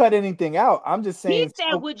say cut anything out. I'm just saying. He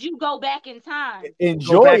said, "Would you go back in time?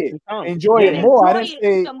 Enjoy it more." I didn't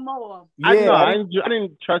say some more. Yeah, I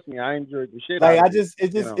didn't trust me. I enjoyed the shit. Like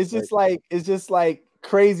it's just like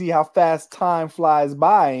crazy how fast time flies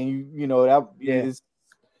by, and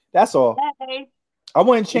that's all. Hey. I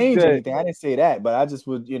wouldn't change anything. I didn't say that, but I just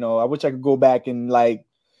would, I wish I could go back and like.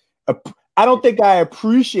 I don't think I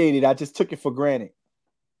appreciate it. I just took it for granted.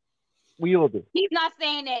 We all do. He's not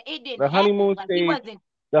saying that it didn't. The honeymoon stage.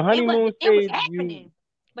 The honeymoon stage. It was happening,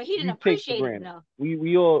 but he didn't appreciate it enough.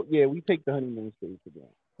 We all we take the honeymoon stage for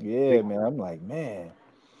granted. Yeah, man. I'm like, man.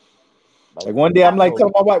 Like one day I'm like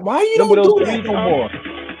telling my wife, why you don't do that no more?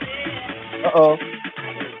 Uh-oh.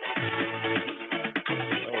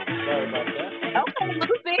 Okay,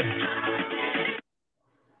 Lucy.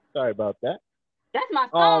 Sorry about that. That's my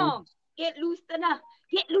song. Get loose enough.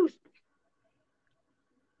 Get loose.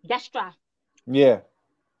 That's right. Yeah.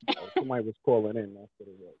 Somebody was calling in. That's what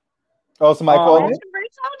it was. Oh, somebody called in?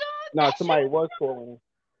 No, somebody was calling in.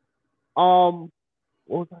 What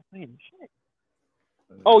was I saying? Shit.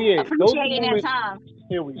 Oh yeah, appreciating that time.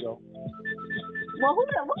 Here we go. Well, what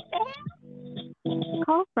the hell?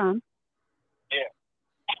 Call from? Yeah.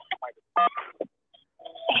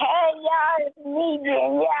 Hey y'all, it's me,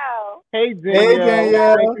 Danielle. Hey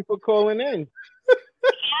Danielle. Thank you for calling in.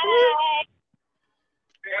 Hi.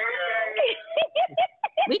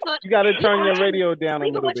 You got to turn your radio down a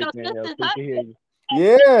little bit, Danielle, so we can hear you.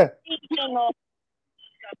 Yeah.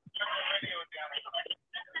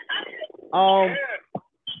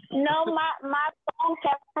 No, my phone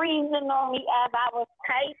kept freezing on me as I was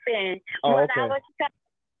typing. Oh, okay.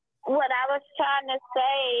 What I was trying to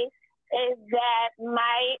say is that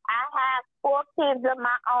I have 4 kids of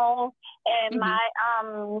my own and my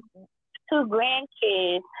 2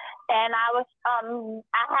 grandkids, and I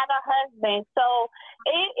had a husband, so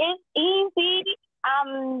it's easy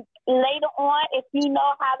later on if you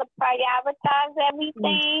know how to prioritize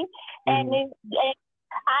everything. And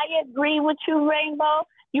I agree with you, Rainbow.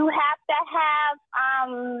 You have to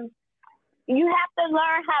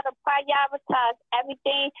learn how to prioritize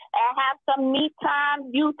everything and have some me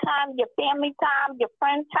time, you time, your family time, your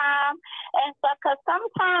friend time, and stuff. Because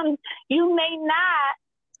sometimes you may not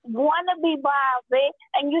want to be bothered,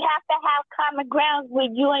 and you have to have common grounds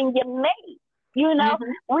with you and your mate. When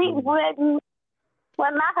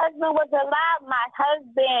my husband was alive, my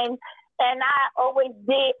husband and I always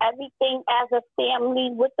did everything as a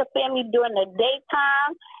family, with the family during the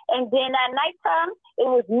daytime, and then at nighttime it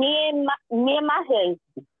was me and my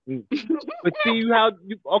husband. But see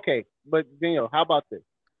but Danielle, how about this?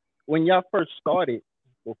 When y'all first started,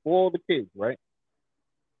 before all the kids, right?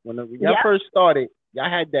 When y'all first started, y'all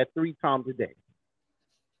had that 3 times a day.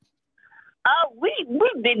 Oh, we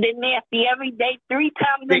did the nasty every day, 3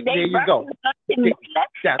 times a day. There you go.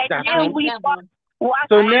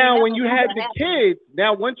 So now when you had the kids,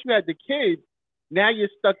 once you had the kids, now you're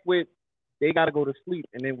stuck with they got to go to sleep,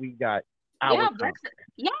 and then we got our time.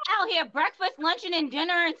 Y'all out here breakfast, luncheon, and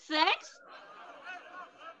dinner and sex?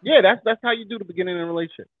 Yeah, that's how you do the beginning of a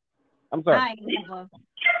relationship. I'm sorry. I ain't never.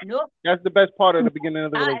 Nope. That's the best part of the beginning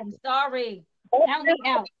of the relationship. I am sorry. Count me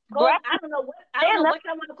out. I don't know what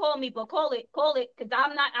y'all want to call me, but call it, because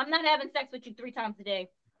I'm not having sex with you 3 times a day.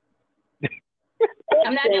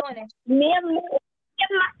 I'm not doing it.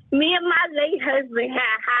 Me and my late husband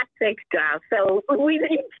had high sex drive, so we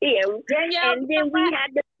didn't care. And then we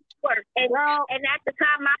had to work, and at the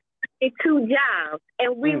time I had 2 jobs,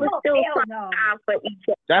 and we were still trying for each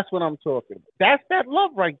other. That's what I'm talking about. That's that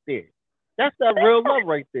love right there. That's that real love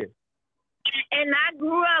right there. And I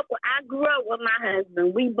grew up with my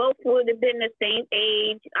husband. We both would have been the same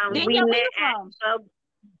age. We met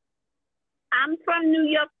I'm from New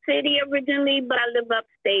York City originally, but I live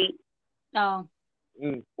upstate. Oh.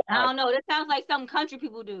 I don't know. That sounds like something country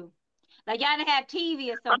people do. Like y'all didn't have TV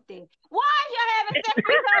or something. Why are y'all having sex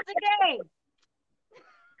 3 times a day?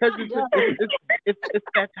 Because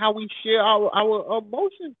that's how we share our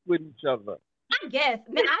emotions with each other. I guess.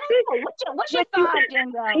 Man, I don't know. What's your thought,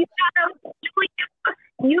 Jingo?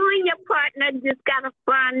 You and your partner just gotta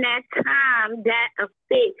find that time that a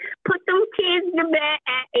fit. Put them kids to bed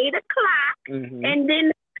at 8:00, and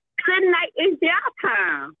then good night is your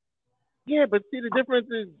time. Yeah, but see, the difference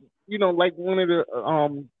is like one of the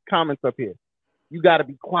comments up here. You got to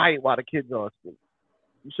be quiet while the kids are at school.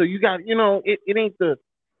 So you got, it ain't the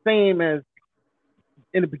same as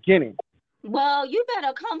in the beginning. Well, you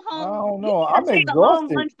better come home. I don't You know. better I'm take a long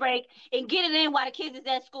exhausted. lunch break and get it in while the kids is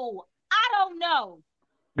at school. I don't know.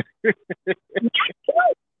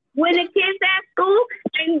 When the kids at school,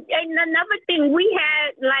 and another thing, we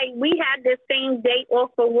had the same day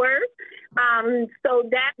off of work. So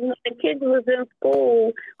that when the kids was in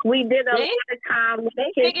school, we did a lot of time with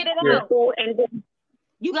the kids figured it in out. school, and then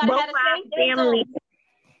You gotta both have the our same day families, zone.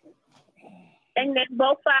 and then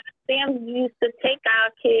both our families used to take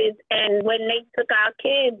our kids, and when they took our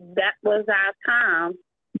kids, that was our time.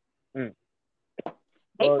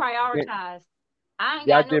 They prioritized. I ain't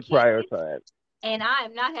Y'all got no did kids, prioritize. and I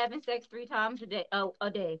am not having sex 3 times a day. Oh,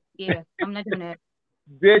 a day. Yeah, I'm not doing that.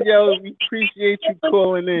 Danielle, we appreciate you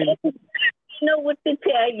calling in. I know what to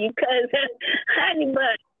tell you, because honey,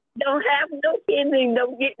 but don't have no kids and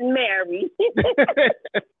don't get married.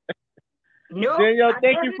 No, Danielle,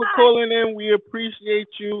 thank you for calling in. We appreciate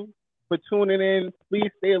you for tuning in.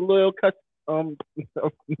 Please stay a loyal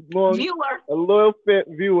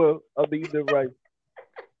viewer of the Evening Rush.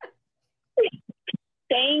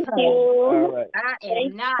 Thank you. All right. I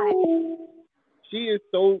am not. She is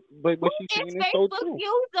so, but what she's saying is so Facebook true.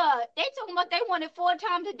 user. They talking about they wanted 4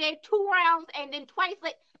 times a day, 2 rounds, and then twice.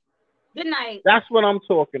 Good night. That's what I'm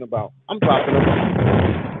talking about. I'm talking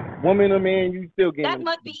about woman or man. You still getting that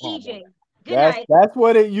must be EJ. Good That's night. that's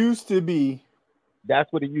what it used to be.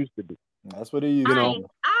 That's what it used to be. That's what it used to be.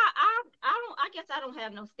 I guess I don't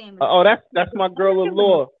have no stamina. Oh, that's my girl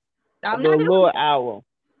Allure. The Allure Hour.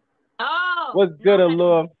 Oh, what's good,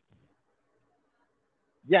 Allure?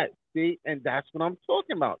 Yeah, see, and that's what I'm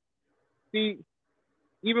talking about. See,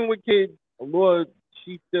 even with kids, Allure,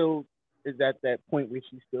 she still is at that point where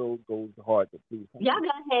she still goes hard to please her. Y'all go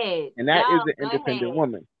ahead. And that is an independent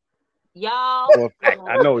woman. Y'all.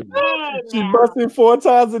 I know. She's busting 4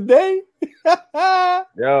 times a day.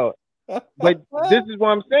 Yo, but this is what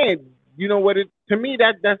I'm saying. You know what? To me,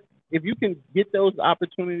 that's if you can get those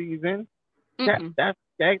opportunities in, that's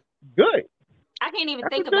good. I can't even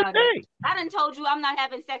think about it. I done told you I'm not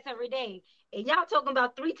having sex every day, and y'all talking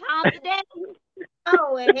about 3 times a day.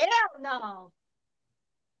 Oh hell no.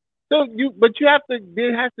 So you have to.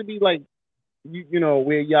 There has to be like, you know,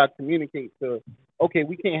 where y'all communicate. So okay,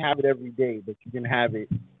 we can't have it every day, but you can have it.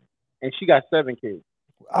 And she got 7 kids.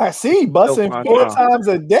 I see, busting 4 times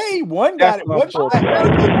a day. One got it. What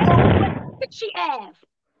did she have?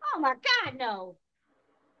 Oh my God, no.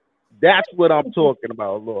 That's what I'm talking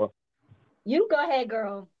about, Laura. You go ahead,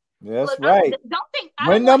 girl. That's right. Don't think.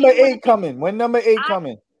 When number 8 coming? When number 8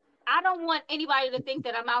 coming? I don't want anybody to think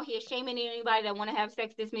that I'm out here shaming anybody that want to have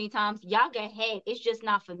sex this many times. Y'all go ahead. It's just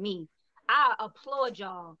not for me. I applaud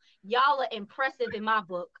y'all. Y'all are impressive in my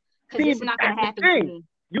book, because it's not gonna happen to me.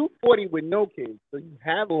 You 40 with no kids, so you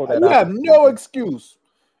have all that. You have no excuse.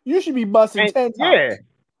 You should be busting 10 times. Yeah.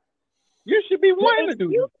 You should be wanting to do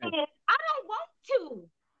this. I don't want to.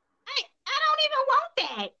 I don't even want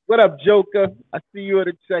that. What up, Joker? I see you at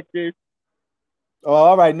the check-in. Oh,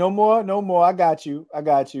 all right. No more. I got you.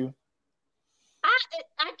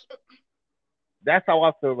 That's how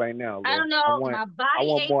I feel right now. Lord. I don't know. My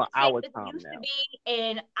body ain't more the hour shape time it used now. to be,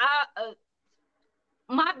 and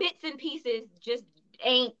my bits and pieces just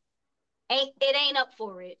ain't up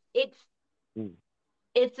for it.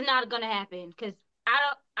 It's not gonna happen, because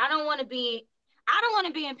I don't want to be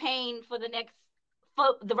in pain for the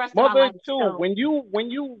rest of my life. Too. So. When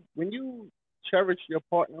you cherish your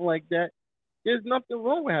partner like that, there's nothing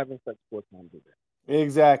wrong with having sex 4 times a day.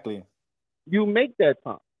 Exactly. You make that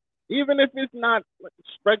time, even if it's not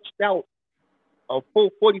stretched out a full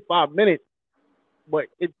 45 minutes, but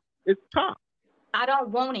it's time. I don't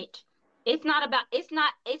want it. It's not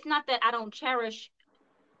that I don't cherish.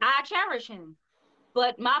 I cherish him,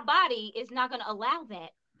 but my body is not going to allow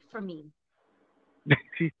that for me.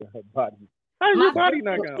 She said her body. How's your body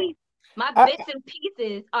not going? My bits and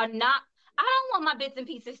pieces are not. I don't want my bits and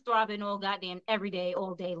pieces throbbing all goddamn every day,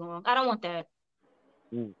 all day long. I don't want that.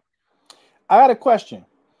 I got a question.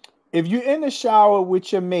 If you're in the shower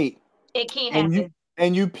with your mate, it can't happen.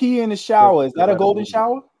 And you pee in the shower, is that a golden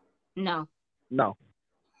shower? No.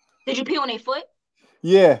 Did you pee on a foot?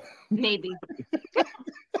 Yeah. Maybe.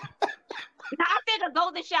 I think a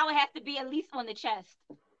golden shower has to be at least on the chest.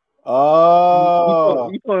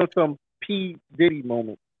 Oh. You put some P. Diddy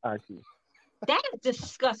moment, I see. That is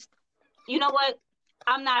disgusting. You know what?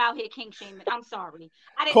 I'm not out here kink shaming. I'm sorry.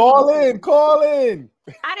 Call in.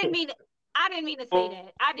 I didn't mean to say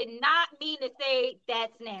that. I did not mean to say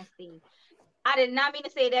that's nasty. I did not mean to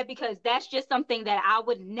say that because that's just something that I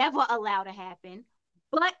would never allow to happen.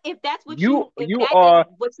 But if that's what if You that are is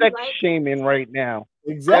what you sex like, shaming right now.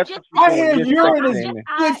 Exactly. just I You're hear sex urine is shaming.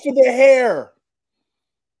 good for the hair.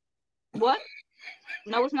 what?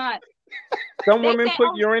 No, it's not. Some They women said,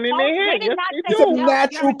 put urine in their hair. they did Yes, not they say It's a do. adult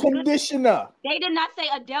natural urine is good. conditioner. They did not say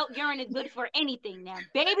adult urine is good for anything. Now,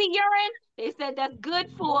 baby urine, they said that's good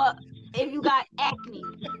for if you got acne.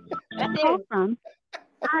 That's it.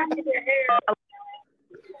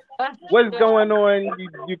 What's going on?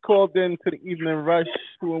 You called in to the evening rush.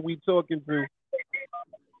 Who are we talking to?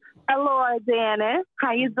 Hello, Danny.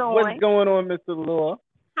 How you doing? What's going on, Mr. Law?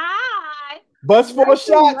 Hi. Bust 4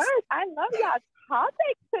 shots. I love y'all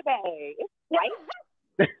topic today.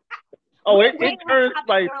 Right? Oh, We it way turns off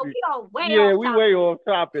topic, girl. spicy. We are way Yeah, off we topic. way off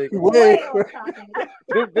topic. Way off topic.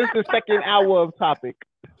 This is the second hour of topic.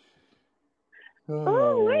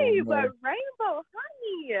 Oh, wait, but man. Rainbow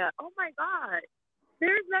Honey. Oh, my God.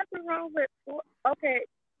 There's nothing wrong with, okay.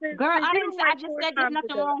 Girl, I just said there's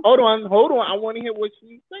nothing wrong. Hold on. I want to hear what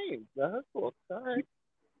she's saying. Let her talk. All right.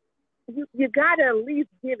 You got to at least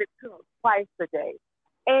give it to them twice a day.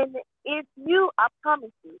 And if you, I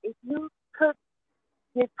promise you, if you took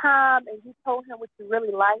your time and you told him what you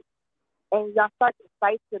really like and y'all start to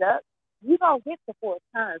spice it up, you're going to get to 4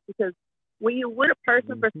 times because when you're with a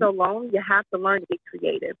person for so long, you have to learn to be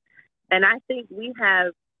creative. And I think we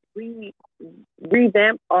have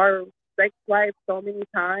revamped our sex life so many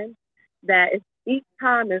times that each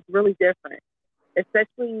time is really different.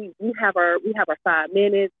 Especially we have our 5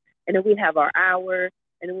 minutes, and then we have our hour,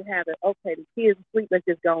 and then we have okay, the kids asleep, let's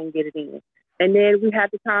just go and get it in. And then we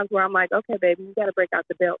have the times where I'm like, okay, baby, you got to break out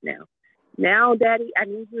the belt now. Now, Daddy, I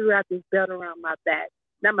need you to wrap this belt around my back.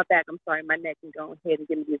 Not my back, I'm sorry, my neck, and go ahead and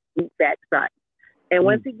give me this deep back shot. And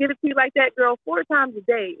once he gives it to you like that, girl, 4 times a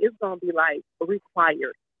day, it's going to be like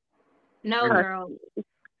required. No, girl. No,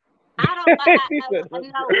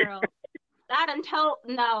 girl. I done told,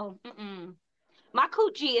 no. My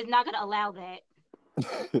coochie is not going to allow that.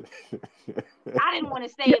 I didn't want to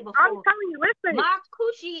say it before. I'm telling you, listen. My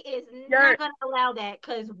coochie is not going to allow that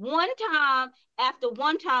because after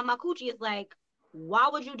one time, my coochie is like, why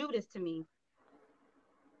would you do this to me?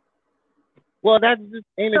 Well, that's just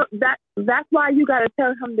that's why you got to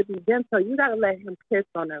tell him to be gentle. You got to let him kiss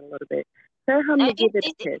on it a little bit. Tell him to give it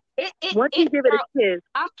a kiss. Once you give it a kiss.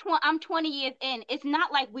 I'm 20 years in. It's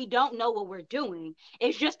not like we don't know what we're doing.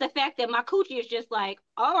 It's just the fact that my coochie is just like,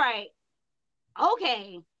 all right,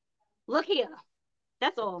 okay, look here.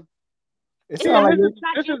 That's all. It sounds like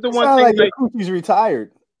this is the one thing your coochie's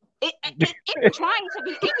retired. It be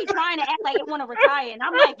trying to act like it want to retire, and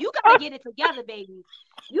I'm like, you gotta get it together, baby.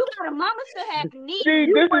 You gotta, mama still have needs. See,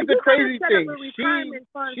 this is the crazy thing.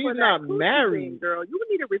 She's not married, girl. You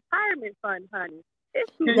need a retirement fund, honey.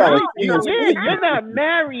 You're not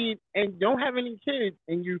married and don't have any kids,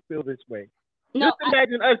 and you feel this way. No, just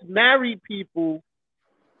imagine us married people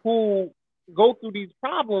who go through these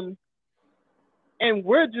problems, and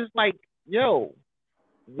we're just like, yo,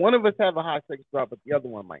 one of us have a high sex drive, but the other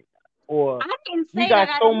one might not. Or I didn't say we got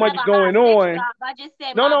that so much going on. I just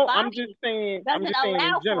said I'm just saying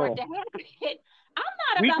in general.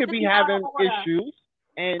 We could be having issues,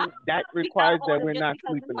 and that requires that we're not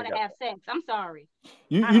sleeping together. Have sex. I'm sorry.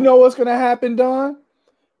 You know what's gonna happen, Don?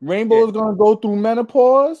 Rainbow is gonna go through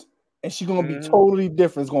menopause, and she's gonna be totally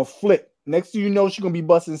different. It's gonna flip. Next thing you know, she's gonna be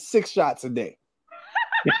busting 6 shots a day.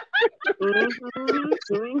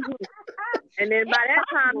 And then by that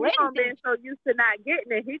time, he's going to be so used to not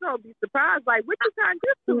getting it, he's going to be surprised. Like, what you trying to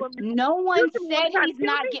do to him? No one said he's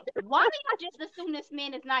not getting. Why did I just assume this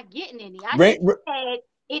man is not getting any? I just said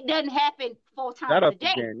it doesn't happen 4 times a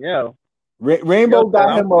day. Again, yo. Rainbow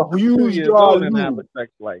got him a huge draw. Okay,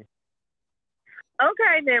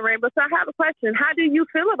 then, Rainbow. So I have a question. How do you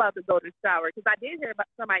feel about the golden shower? Because I did hear about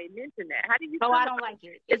somebody mention that. How do you feel? I don't like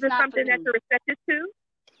it. Is it something that you're receptive to?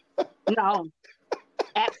 No,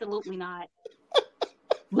 absolutely not.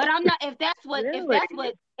 But I'm not. If that's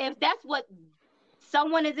what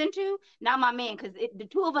someone is into, not my man. Because the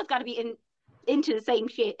two of us got to be into the same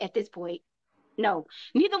shit at this point. No,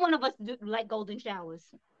 neither one of us like golden showers.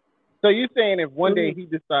 So you're saying if one day he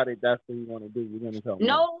decided that's what he want to do, you're going to tell him?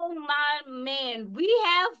 No, my man. We've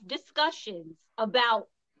had discussions about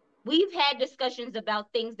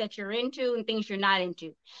things that you're into and things you're not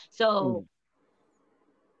into. So,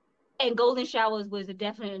 and golden showers was a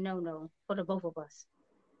definite no-no for the both of us.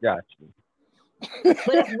 Gotcha. But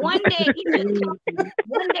if one day he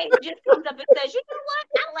just comes up and says, you know what?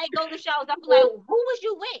 I like golden showers. I'm like, who was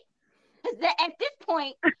you with? Because at this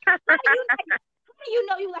point, how do you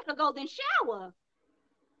know you like a golden shower?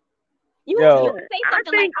 You Yo, say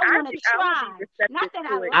something like, I want to try. Not that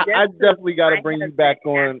I like I definitely got to bring you back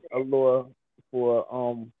on, Allure, for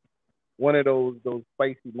one of those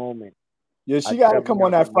spicy moments. Yeah, she got to come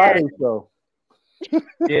on that Friday show.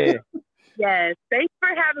 Yeah. Yes, thanks for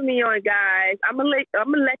having me on, guys. I'm gonna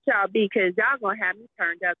let y'all be, because y'all gonna have me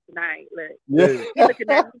turned up tonight. Look, Yeah. looking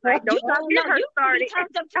at me like, don't y'all get her started. You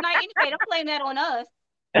turned up tonight anyway. Don't blame that on us.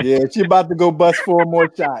 Yeah, she about to go bust 4 more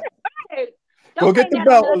shots. Go get the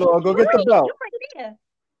belt, Lord. Go get the belt.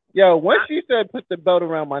 Yo, once she said put the belt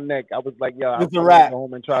around my neck, I was like, yo, I'm It's a gonna wrap. go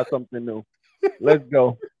home and try something new. Let's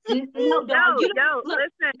go. No, listen.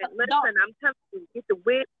 I'm telling you, get the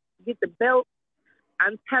whip, get the belt.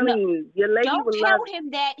 I'm telling you, your lady will love. Don't tell him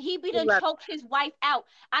that he be done choked his wife out.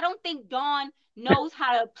 I don't think Dawn knows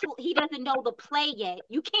how to. He doesn't know the play yet.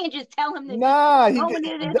 You can't just tell him that. Nah, Dawn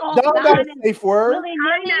got a safe word.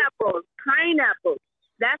 Pineapple.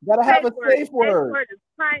 That's gotta have a safe word.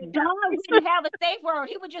 Dawn wouldn't have a safe word.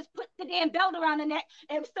 He would just put the damn belt around the neck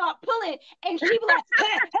and start pulling, and she be like,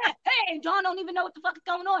 hey, and Dawn don't even know what the fuck is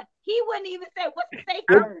going on. He wouldn't even say, what's the safe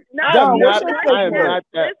word? I am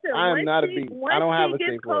not a beast. I don't have a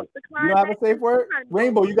safe word. You don't have a safe word?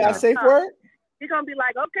 Rainbow, you got a safe word? He's gonna be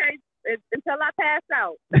like, okay, until I pass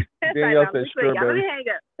out. Danielle said strawberry. Let me hang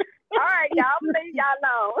up. All right, y'all, please, y'all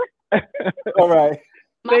know. All right.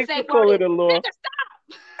 My safe word is, nigga, stop.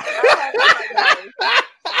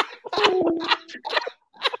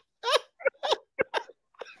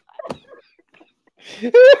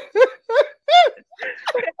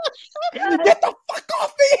 Get the fuck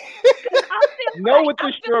off me! No, with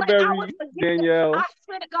the strawberry, Danielle. I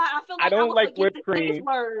swear to God, I feel like I don't like whipped cream.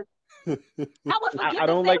 I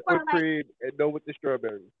don't like whipped cream. And no, with the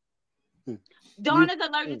strawberry. Dawn is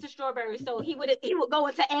allergic to strawberries, so he would go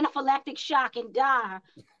into anaphylactic shock and die.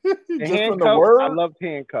 Handcuffs, I loved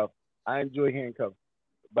handcuffs. I enjoy handcuffs,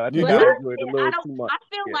 but I enjoyed it a little too much. I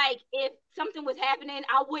feel like if something was happening,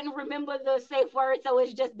 I wouldn't remember the safe word, so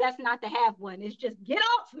it's just best not to have one. It's just get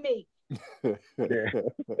off me.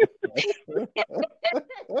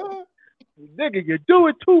 Nigga, you're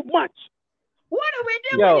doing too much. What are we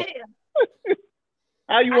doing here?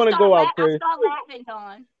 How you want to go out, Chris? I start laughing,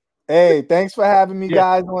 Dawn. Hey, thanks for having me,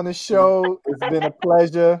 guys, on the show. It's been a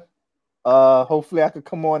pleasure. Hopefully I could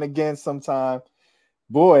come on again sometime.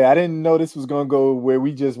 Boy, I didn't know this was gonna go where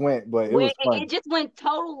we just went, but it was fun. It just went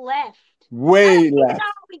total left. Way left.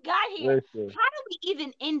 How we got here? Listen. How did we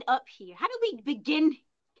even end up here? How did we begin?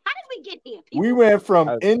 How did we get here? People? We went from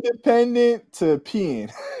independent to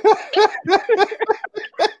peeing.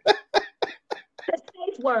 The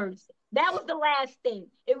safe words. That was the last thing.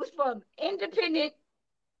 It was from independent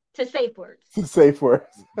to safe words. Safe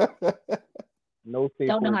words. No safe words.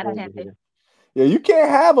 Don't know how that happened. Yeah, you can't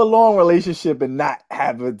have a long relationship and not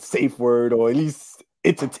have a safe word, or at least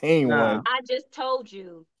entertain one. I just told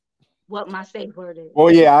you what my safe word is. Oh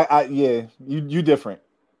yeah, you different.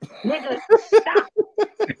 Nigga, stop.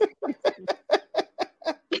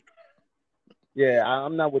 Yeah,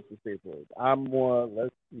 I'm not with the safe words. I'm more, we're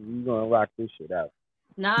gonna rock this shit out.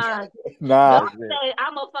 Nah. Don't say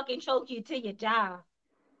I'm gonna fucking choke you till you die.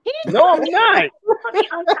 No, I'm not.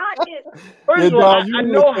 First of all, I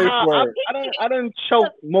know how. I done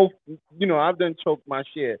choke most. I've done choke my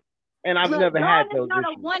share, and I've never had those. It's not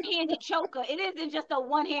a one-handed choker. It isn't just a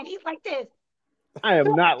one hand. He's like this. I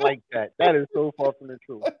am not like that. That is so far from the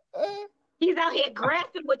truth. He's out here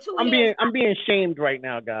grasping with two hands. I'm being shamed right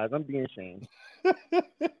now, guys. I'm being shamed.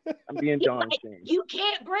 I'm being John shamed. You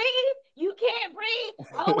can't breathe. You can't breathe.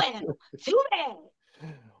 Oh well, too bad.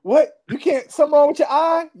 What? You can't? Something wrong with your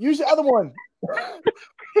eye? Use your other one.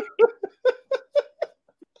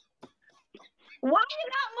 Why are you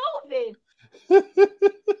not moving?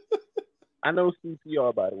 I know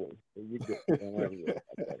CPR, by the way. So you're good. He didn't kill it.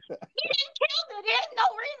 There's no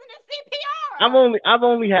reason to CPR. I've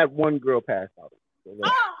only had one girl pass out.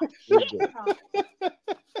 So shit.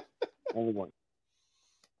 Only one.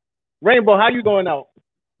 Rainbow, how you going out?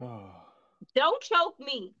 Don't choke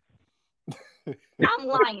me. I'm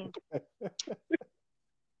lying.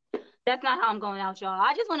 That's not how I'm going out, y'all.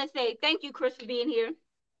 I just want to say thank you, Chris, for being here.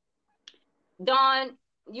 Dawn,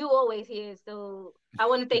 you always here, so I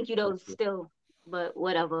want to thank you though still, but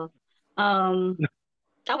whatever. I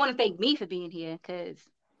want to thank me for being here because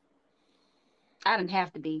I didn't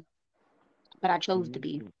have to be, but I chose to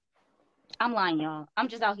be. I'm lying, y'all. I'm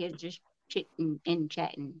just out here just chitting and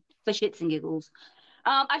chatting for shits and giggles.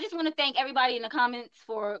 I just want to thank everybody in the comments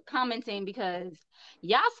for commenting because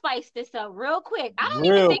y'all spiced this up real quick. I don't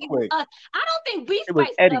even think it was us. I don't think we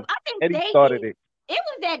spiced it up. I think Eddie started it. It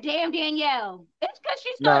was that damn Danielle. It's because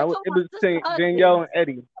she started talking it was Danielle and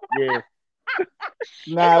Eddie. Yeah. I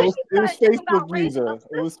Nah, it was Facebook user.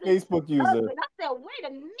 It was Facebook user. I said, wait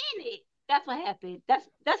a minute. That's what happened.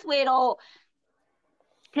 That's where it all.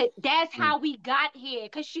 That's how we got here.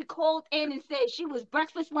 Because she called in and said she was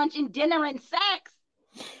breakfast, lunch, and dinner and sex.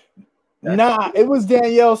 Nah, it was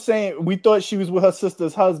Danielle saying we thought she was with her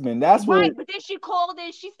sister's husband. That's right. what. But then she called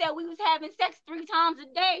in. She said we was having sex 3 times a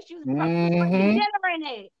day. She was breakfast, lunch, and dinner in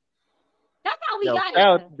it. That's how we got here.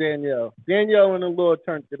 Out Danielle. Danielle and the Lord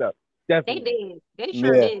turned it up. Definitely. They did. They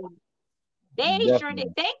sure did. They sure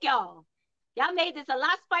did. Thank y'all. Y'all made this a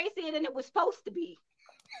lot spicier than it was supposed to be.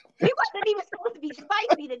 We wasn't even supposed to be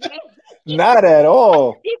spicy today. Not at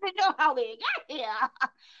all. I didn't even know how we got here.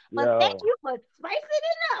 But thank you for spicing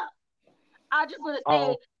it up. I just want to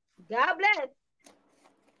say, God bless.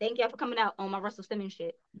 Thank y'all for coming out on my Russell Simmons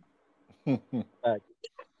shit.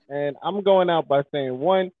 And I'm going out by saying,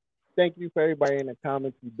 1, thank you for everybody in the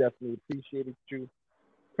comments. We definitely appreciate you.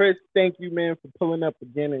 Chris, thank you, man, for pulling up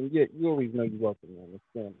again. And yeah, you always know you're welcome, man. It's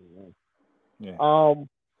family, man. Yeah.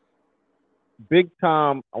 Big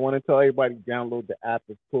time. I want to tell everybody download the app,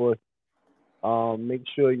 of course. Make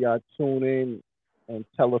sure y'all tune in and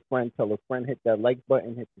tell a friend. Hit that like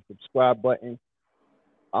button. Hit the subscribe button.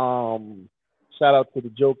 Shout out to the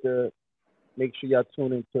Joker. Make sure y'all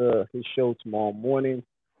tune into his show tomorrow morning.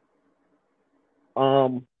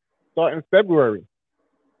 Starting February,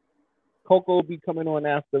 Coco will be coming on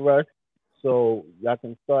after us, so y'all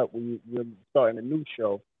can start. We're starting a new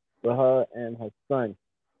show for her and her son.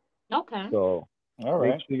 Okay. So all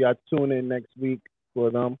right. Make sure y'all tune in next week for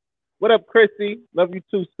them. What up, Chrissy? Love you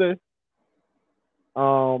too, sis.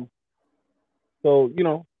 So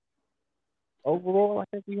overall, I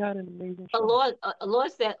think we had an amazing show.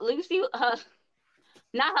 Lord said, Lucy,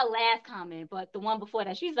 not her last comment, but the one before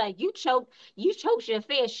that. She's like, you choked your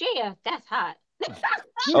fair share. That's hot.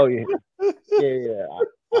 Oh yeah.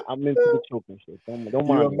 I'm into the choking shit. Don't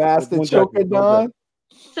mind. You a master choker, Don?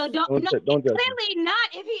 So don't judge. Clearly not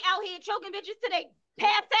if he out here choking bitches till they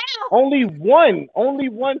pass out. Only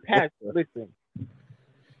one passed. Listen.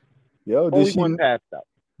 Yo, only one passed out.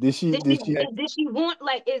 Did she want,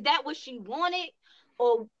 like, is that what she wanted?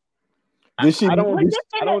 Or did she? I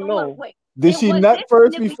don't know. Did she nut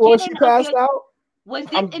first before she passed out? Was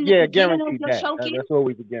this in the beginning of your choking? That's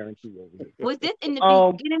always a guarantee over here. Was this in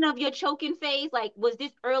the beginning of your choking phase? Like, was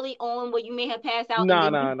this early on where you may have passed out?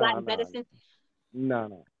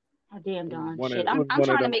 No. Oh, damn, Don. Shit, I'm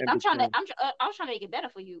trying to make it better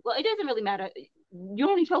for you. Well, it doesn't really matter. You're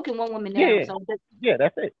only choking one woman now. Yeah, so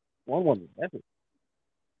that's it. One woman. That's it.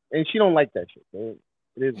 And she don't like that shit. So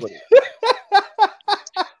it is what it is.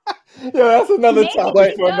 Yeah, that's another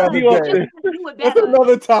topic for another day. That's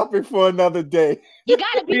another topic for another day. You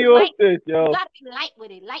gotta be light. You gotta be light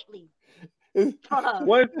with it, lightly.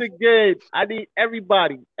 Once again, I need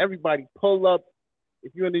everybody pull up.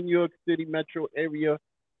 If you're in the New York City metro area,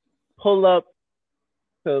 pull up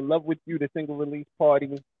to Love With You, the single release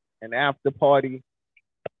party, and after party.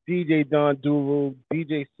 DJ Don Duru,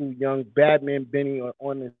 DJ Sue Young, Badman Benny are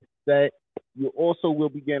on the set. You also will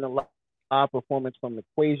be getting a live performance from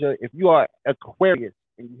Equasia. If you are Aquarius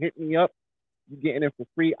and you hit me up, you're getting it for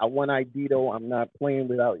free. I want ID though. I'm not playing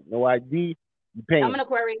without no ID. You paying. I'm an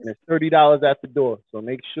Aquarius. And it's $30 at the door. So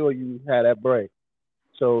make sure you have that break.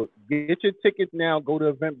 So get your tickets now. Go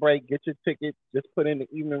to Eventbrite. Get your tickets. Just put in the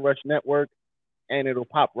Evening Rush Network, and it'll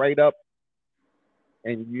pop right up.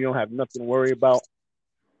 And you don't have nothing to worry about.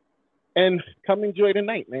 And come enjoy the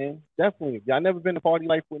night, man. Definitely. If y'all never been to Party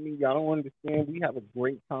Life with me, y'all don't understand. We have a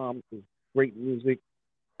great time. It's great music.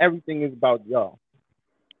 Everything is about y'all.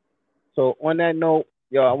 So on that note,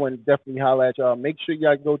 y'all, I want to definitely holler at y'all. Make sure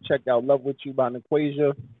y'all go check out Love With You by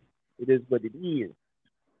Equasia. It is what it is.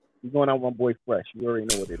 We're going out with my boy Fresh. You already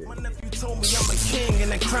know what it is. My nephew told me I'm a king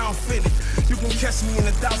and a crown fitted. You can catch me in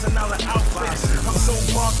 $1,000 outfit. I'm so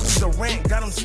marked, the rank got him.